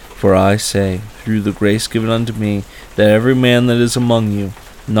 For I say, through the grace given unto me, that every man that is among you,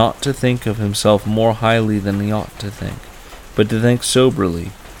 not to think of himself more highly than he ought to think, but to think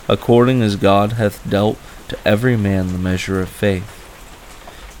soberly, according as God hath dealt to every man the measure of faith.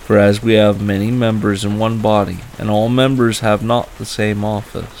 For as we have many members in one body, and all members have not the same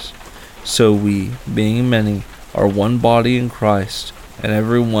office, so we, being many, are one body in Christ, and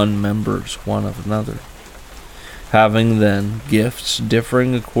every one members one of another. Having then gifts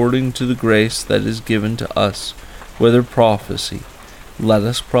differing according to the grace that is given to us, whether prophecy, let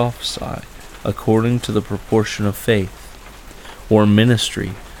us prophesy according to the proportion of faith, or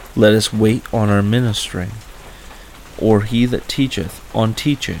ministry, let us wait on our ministering, or he that teacheth on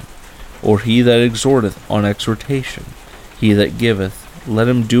teaching, or he that exhorteth on exhortation, he that giveth, let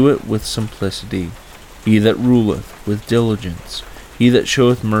him do it with simplicity, he that ruleth with diligence, he that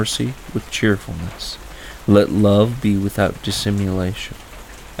showeth mercy with cheerfulness. Let love be without dissimulation.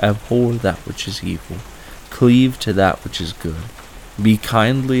 Abhor that which is evil, cleave to that which is good. Be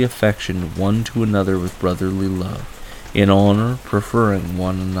kindly affectioned one to another with brotherly love, in honor preferring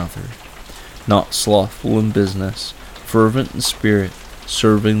one another. Not slothful in business, fervent in spirit,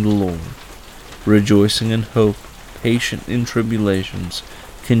 serving the Lord, rejoicing in hope, patient in tribulations,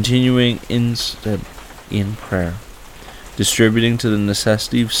 continuing instant in prayer, distributing to the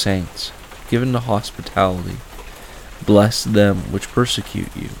necessity of saints, given to hospitality. Bless them which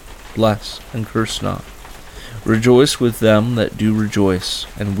persecute you, bless and curse not. Rejoice with them that do rejoice,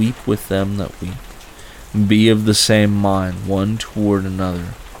 and weep with them that weep. Be of the same mind one toward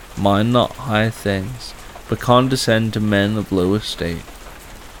another. Mind not high things, but condescend to men of low estate.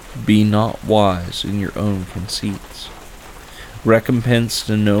 Be not wise in your own conceits. Recompense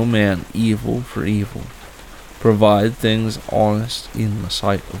to no man evil for evil. Provide things honest in the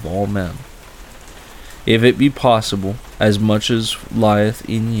sight of all men. If it be possible, as much as lieth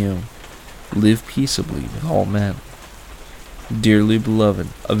in you, live peaceably with all men. Dearly beloved,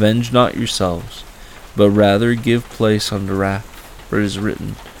 avenge not yourselves, but rather give place unto wrath. For it is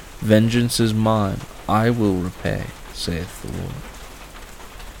written, Vengeance is mine, I will repay, saith the Lord.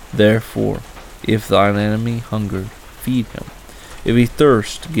 Therefore, if thine enemy hunger, feed him. If he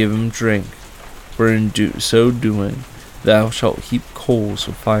thirst, give him drink. For in so doing, thou shalt heap coals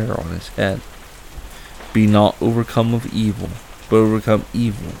of fire on his head. Be not overcome of evil, but overcome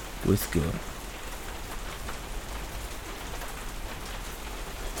evil with good.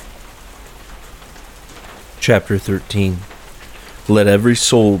 Chapter 13. Let every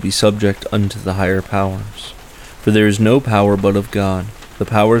soul be subject unto the higher powers. For there is no power but of God. The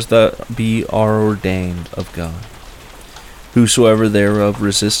powers that be are ordained of God. Whosoever thereof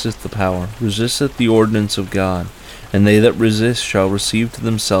resisteth the power, resisteth the ordinance of God, and they that resist shall receive to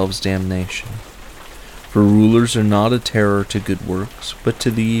themselves damnation. For rulers are not a terror to good works, but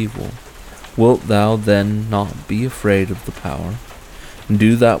to the evil. Wilt thou then not be afraid of the power?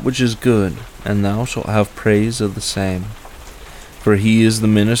 Do that which is good, and thou shalt have praise of the same. For he is the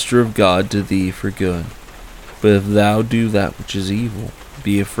minister of God to thee for good. But if thou do that which is evil,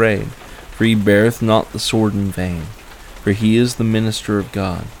 be afraid, for he beareth not the sword in vain. For he is the minister of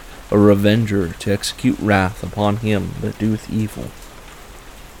God, a revenger to execute wrath upon him that doeth evil.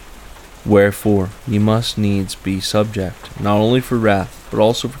 Wherefore ye must needs be subject, not only for wrath, but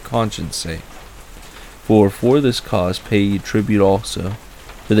also for conscience sake. For this cause pay ye tribute also,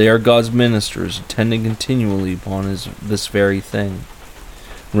 for they are God's ministers, attending continually upon this very thing.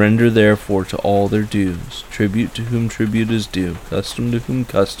 Render therefore to all their dues, tribute to whom tribute is due, custom to whom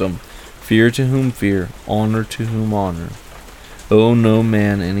custom, fear to whom fear, honor to whom honor. Owe no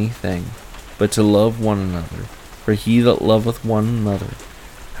man anything, but to love one another, for he that loveth one another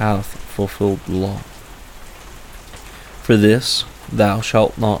hath fulfilled the law. For this, thou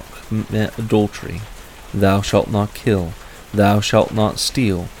shalt not commit adultery, thou shalt not kill, thou shalt not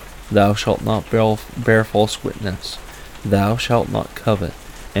steal, thou shalt not bear false witness, thou shalt not covet.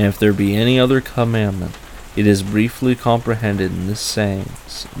 And if there be any other commandment, it is briefly comprehended in this saying,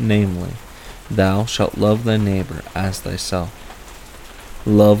 namely, thou shalt love thy neighbor as thyself.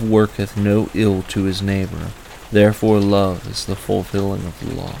 Love worketh no ill to his neighbor, therefore love is the fulfilling of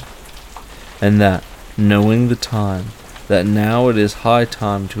the law. And that, knowing the time, that now it is high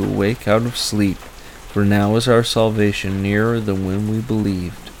time to awake out of sleep, for now is our salvation nearer than when we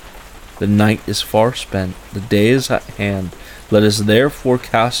believed. The night is far spent, the day is at hand. Let us therefore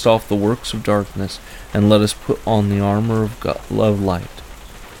cast off the works of darkness, and let us put on the armor of light.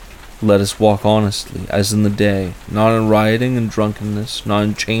 Let us walk honestly, as in the day, not in rioting and drunkenness, not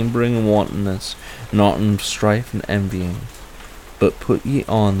in chambering and wantonness, not in strife and envying. But put ye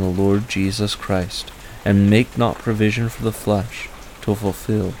on the Lord Jesus Christ, and make not provision for the flesh, to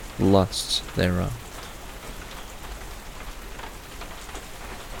fulfill the lusts thereof.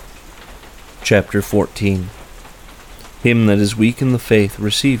 Chapter 14. Him that is weak in the faith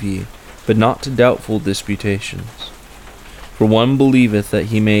receive ye, but not to doubtful disputations. For one believeth that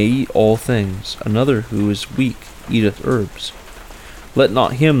he may eat all things, another who is weak eateth herbs. Let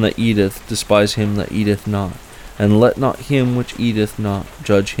not him that eateth despise him that eateth not, and let not him which eateth not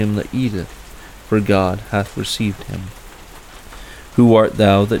judge him that eateth, for God hath received him. Who art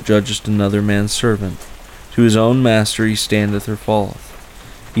thou that judgest another man's servant? To his own master he standeth or falleth.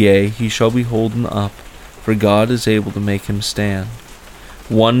 Yea, he shall be holden up, for God is able to make him stand.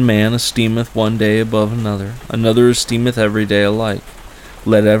 One man esteemeth one day above another, another esteemeth every day alike.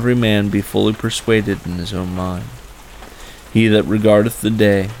 Let every man be fully persuaded in his own mind. He that regardeth the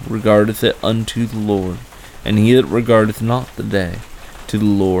day, regardeth it unto the Lord, and he that regardeth not the day, to the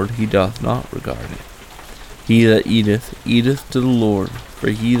Lord he doth not regard it. He that eateth, eateth to the Lord, for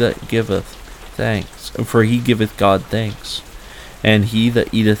he giveth God thanks. And he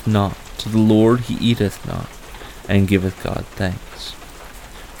that eateth not, to the Lord he eateth not, and giveth God thanks.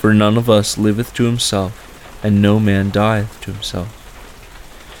 For none of us liveth to himself, and no man dieth to himself.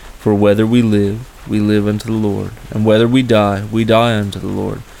 For whether we live unto the Lord, and whether we die unto the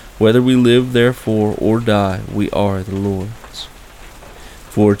Lord. Whether we live therefore or die, we are the Lord's.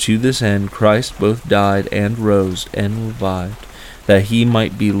 For to this end Christ both died and rose and revived, that he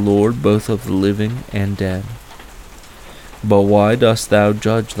might be Lord both of the living and dead. But why dost thou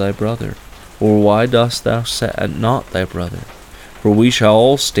judge thy brother? Or why dost thou set at naught thy brother? For we shall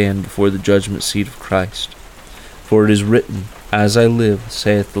all stand before the judgment seat of Christ. For it is written, As I live,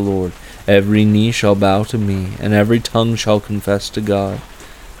 saith the Lord, every knee shall bow to me, and every tongue shall confess to God.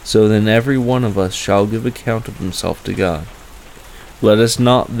 So then every one of us shall give account of himself to God. Let us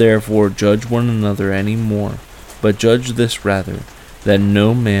not therefore judge one another any more, but judge this rather, that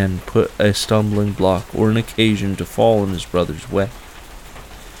no man put a stumbling block or an occasion to fall in his brother's way.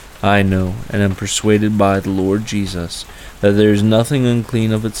 I know, and am persuaded by the Lord Jesus, that there is nothing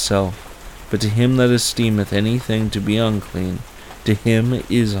unclean of itself, but to him that esteemeth anything to be unclean, to him it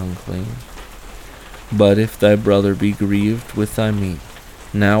is unclean. But if thy brother be grieved with thy meat,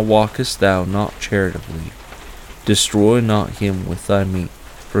 now walkest thou not charitably. Destroy not him with thy meat,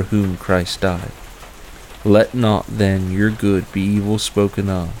 for whom Christ died. Let not then your good be evil spoken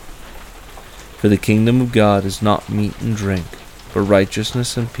of. For the kingdom of God is not meat and drink, but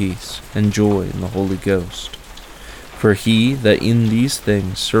righteousness and peace, and joy in the Holy Ghost. For he that in these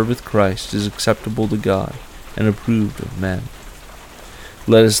things serveth Christ is acceptable to God, and approved of men.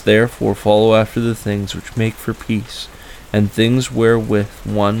 Let us therefore follow after the things which make for peace, and things wherewith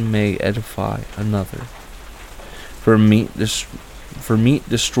one may edify another. For meat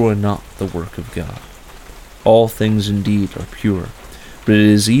destroy not the work of God. All things indeed are pure, but it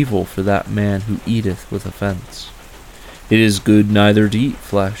is evil for that man who eateth with offense. It is good neither to eat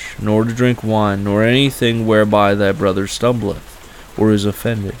flesh, nor to drink wine, nor anything whereby thy brother stumbleth, or is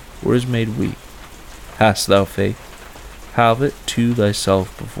offended, or is made weak. Hast thou faith? Have it to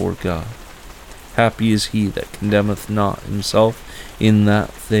thyself before God. Happy is he that condemneth not himself in that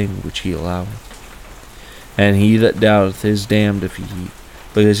thing which he alloweth. And he that doubteth is damned if he eat,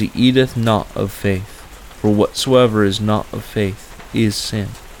 because he eateth not of faith. For whatsoever is not of faith is sin.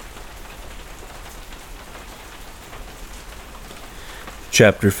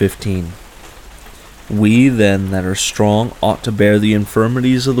 Chapter 15. We then that are strong ought to bear the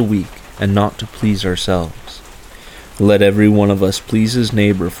infirmities of the weak, and not to please ourselves. Let every one of us please his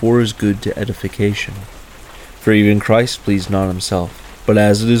neighbor for his good to edification. For even Christ pleased not himself, but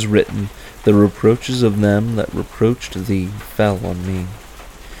as it is written, the reproaches of them that reproached thee fell on me.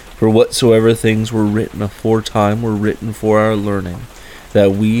 For whatsoever things were written aforetime were written for our learning,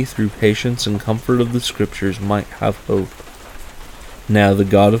 that we through patience and comfort of the Scriptures might have hope. Now the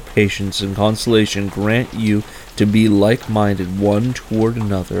God of patience and consolation grant you to be like-minded one toward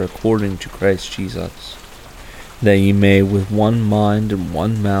another according to Christ Jesus, that ye may with one mind and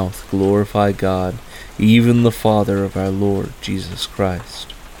one mouth glorify God, even the Father of our Lord Jesus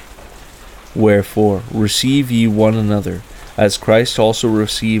Christ. Wherefore receive ye one another, as Christ also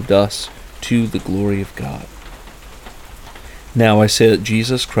received us to the glory of God. Now I say that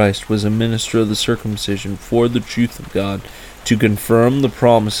Jesus Christ was a minister of the circumcision for the truth of God, to confirm the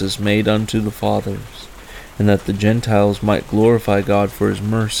promises made unto the fathers, and that the Gentiles might glorify God for his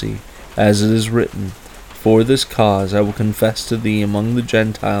mercy, as it is written, For this cause I will confess to thee among the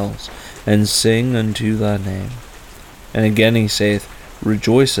Gentiles, and sing unto thy name. And again he saith,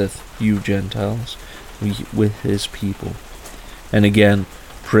 Rejoiceth, you Gentiles, with his people. And again,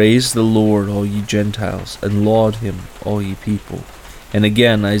 Praise the Lord, all ye Gentiles, and laud him, all ye people. And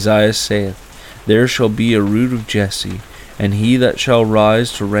again Isaiah saith, There shall be a root of Jesse, and he that shall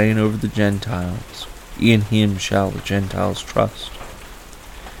rise to reign over the Gentiles. In him shall the Gentiles trust.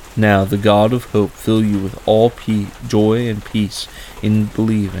 Now the God of hope fill you with all joy and peace in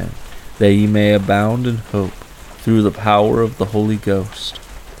believing, that ye may abound in hope, through the power of the Holy Ghost.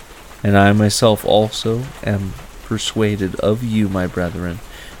 And I myself also am persuaded of you, my brethren,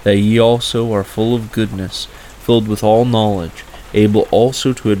 that ye also are full of goodness, filled with all knowledge, able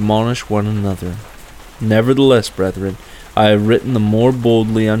also to admonish one another. Nevertheless, brethren, I have written the more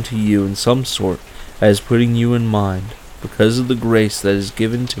boldly unto you in some sort, as putting you in mind, because of the grace that is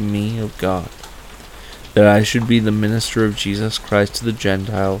given to me of God, that I should be the minister of Jesus Christ to the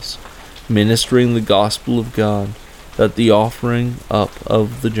Gentiles, ministering the gospel of God, that the offering up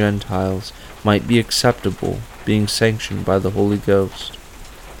of the Gentiles might be acceptable, being sanctioned by the Holy Ghost.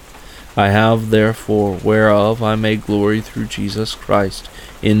 I have therefore whereof I may glory through Jesus Christ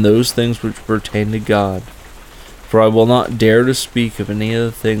in those things which pertain to God. For I will not dare to speak of any of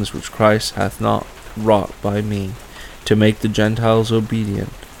the things which Christ hath not wrought by me, to make the Gentiles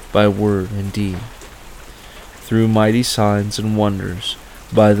obedient by word and deed, through mighty signs and wonders,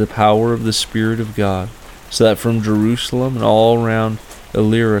 by the power of the Spirit of God, so that from Jerusalem and all around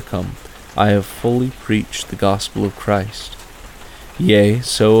Illyricum I have fully preached the gospel of Christ. Yea,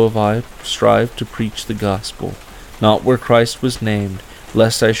 so have I strived to preach the gospel, not where Christ was named,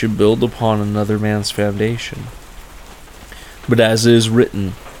 lest I should build upon another man's foundation. But as it is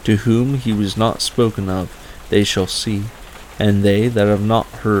written, To whom he was not spoken of, they shall see, and they that have not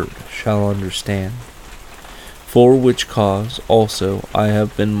heard shall understand. For which cause also I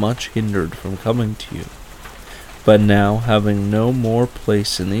have been much hindered from coming to you. But now, having no more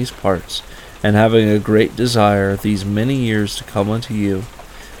place in these parts, and having a great desire these many years to come unto you,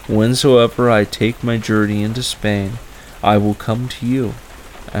 whensoever I take my journey into Spain, I will come to you,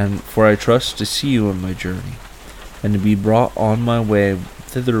 and for I trust to see you in my journey, and to be brought on my way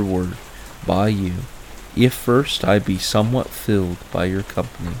thitherward by you, if first I be somewhat filled by your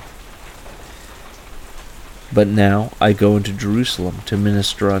company. But now I go into Jerusalem to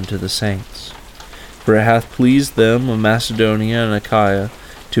minister unto the saints. For it hath pleased them of Macedonia and Achaia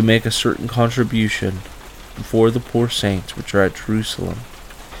to make a certain contribution for the poor saints which are at Jerusalem.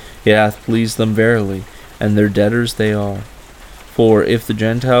 It hath pleased them verily, and their debtors they are. For if the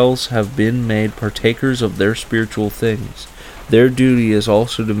Gentiles have been made partakers of their spiritual things, their duty is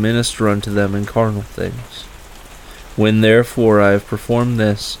also to minister unto them in carnal things. When therefore I have performed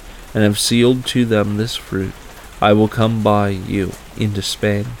this, and have sealed to them this fruit, I will come by you into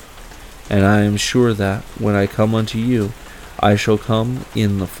Spain. And I am sure that, when I come unto you, I shall come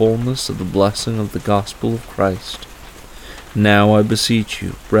in the fullness of the blessing of the gospel of Christ. Now I beseech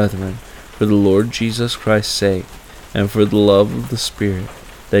you, brethren, for the Lord Jesus Christ's sake, and for the love of the Spirit,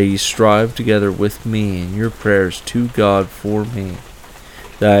 that ye strive together with me in your prayers to God for me,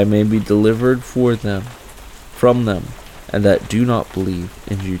 that I may be delivered from them, and that do not believe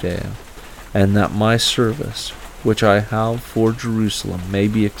in Judea, and that my service, which I have for Jerusalem, may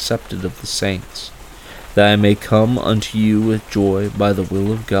be accepted of the saints, that I may come unto you with joy by the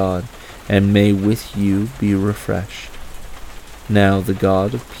will of God, and may with you be refreshed. Now the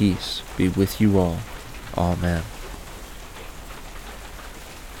God of peace be with you all. Amen.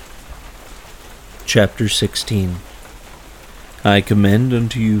 Chapter 16. I commend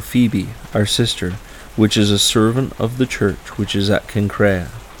unto you Phoebe, our sister, which is a servant of the church which is at Cenchrea,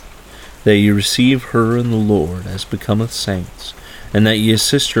 that ye receive her in the Lord as becometh saints, and that ye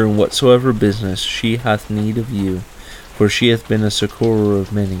assist her in whatsoever business she hath need of you, for she hath been a succourer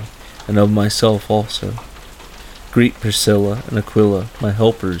of many, and of myself also. Greet Priscilla and Aquila, my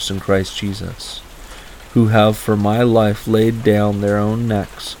helpers in Christ Jesus, who have for my life laid down their own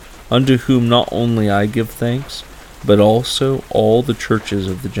necks, unto whom not only I give thanks, but also all the churches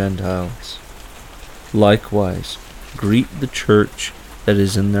of the Gentiles. Likewise, greet the church that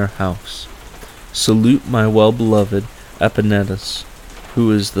is in their house. Salute my well-beloved Epaenetus,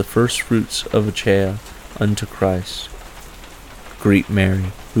 who is the firstfruits of Achaia unto Christ. Greet Mary,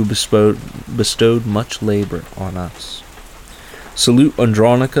 who bestowed much labor on us. Salute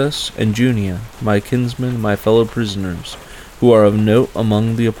Andronicus and Junia, my kinsmen, my fellow prisoners, who are of note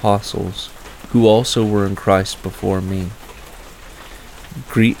among the apostles, who also were in Christ before me.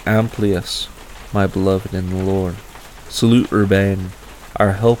 Greet Amplias, my beloved in the Lord. Salute Urbain,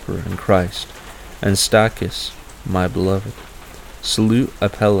 our helper in Christ, and Stachys, my beloved. Salute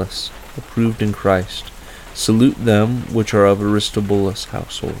Apelles, approved in Christ. Salute them which are of Aristobulus'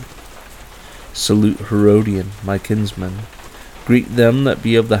 household. Salute Herodion, my kinsman. Greet them that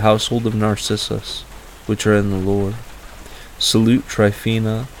be of the household of Narcissus, which are in the Lord. Salute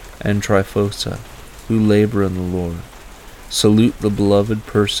Tryphena and Tryphosa, who labor in the Lord. Salute the beloved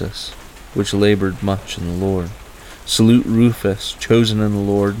Persis, which labored much in the Lord. Salute Rufus, chosen in the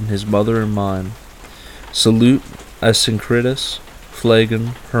Lord, and his mother and mine. Salute Asyncritus, Phlegon,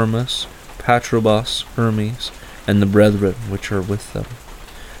 Hermas, Patrobas, Hermes, and the brethren which are with them.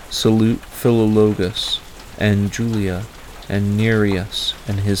 Salute Philologus, and Julia, and Nereus,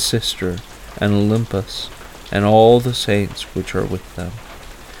 and his sister, and Olympus, and all the saints which are with them.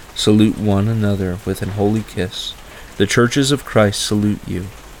 Salute one another with an holy kiss. The churches of Christ salute you.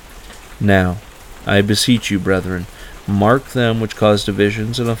 Now, I beseech you, brethren, mark them which cause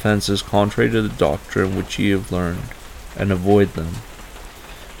divisions and offenses contrary to the doctrine which ye have learned, and avoid them.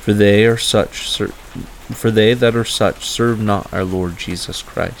 For they that are such serve not our Lord Jesus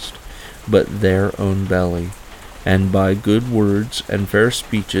Christ, but their own belly, and by good words and fair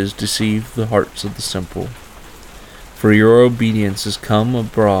speeches deceive the hearts of the simple. For your obedience is come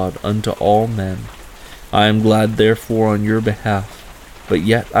abroad unto all men. I am glad therefore on your behalf, but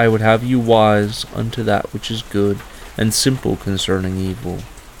yet I would have you wise unto that which is good, and simple concerning evil.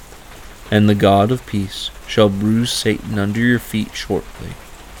 And the God of peace shall bruise Satan under your feet shortly.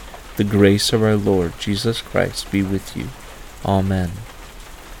 The grace of our Lord Jesus Christ be with you. Amen.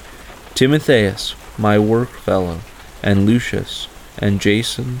 Timotheus, my workfellow, and Lucius, and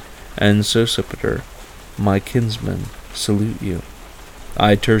Jason, and Sosipater, my kinsmen, salute you.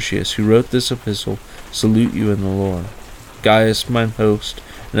 I, Tertius, who wrote this epistle, salute you in the Lord. Gaius, mine host,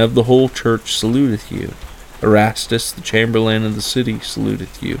 and of the whole church, saluteth you. Erastus, the chamberlain of the city,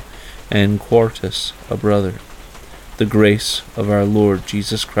 saluteth you, and Quartus, a brother. The grace of our Lord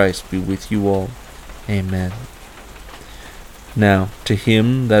Jesus Christ be with you all. Amen. Now, to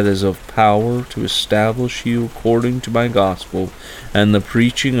him that is of power to establish you according to my gospel, and the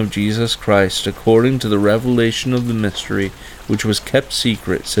preaching of Jesus Christ according to the revelation of the mystery, which was kept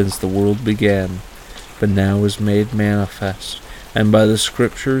secret since the world began, but now is made manifest, and by the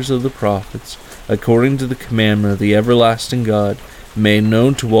scriptures of the prophets, according to the commandment of the everlasting God, made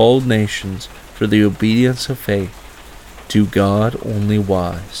known to all nations for the obedience of faith, to God only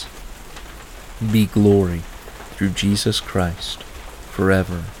wise, be glory through Jesus Christ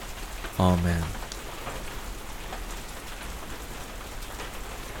forever. Amen.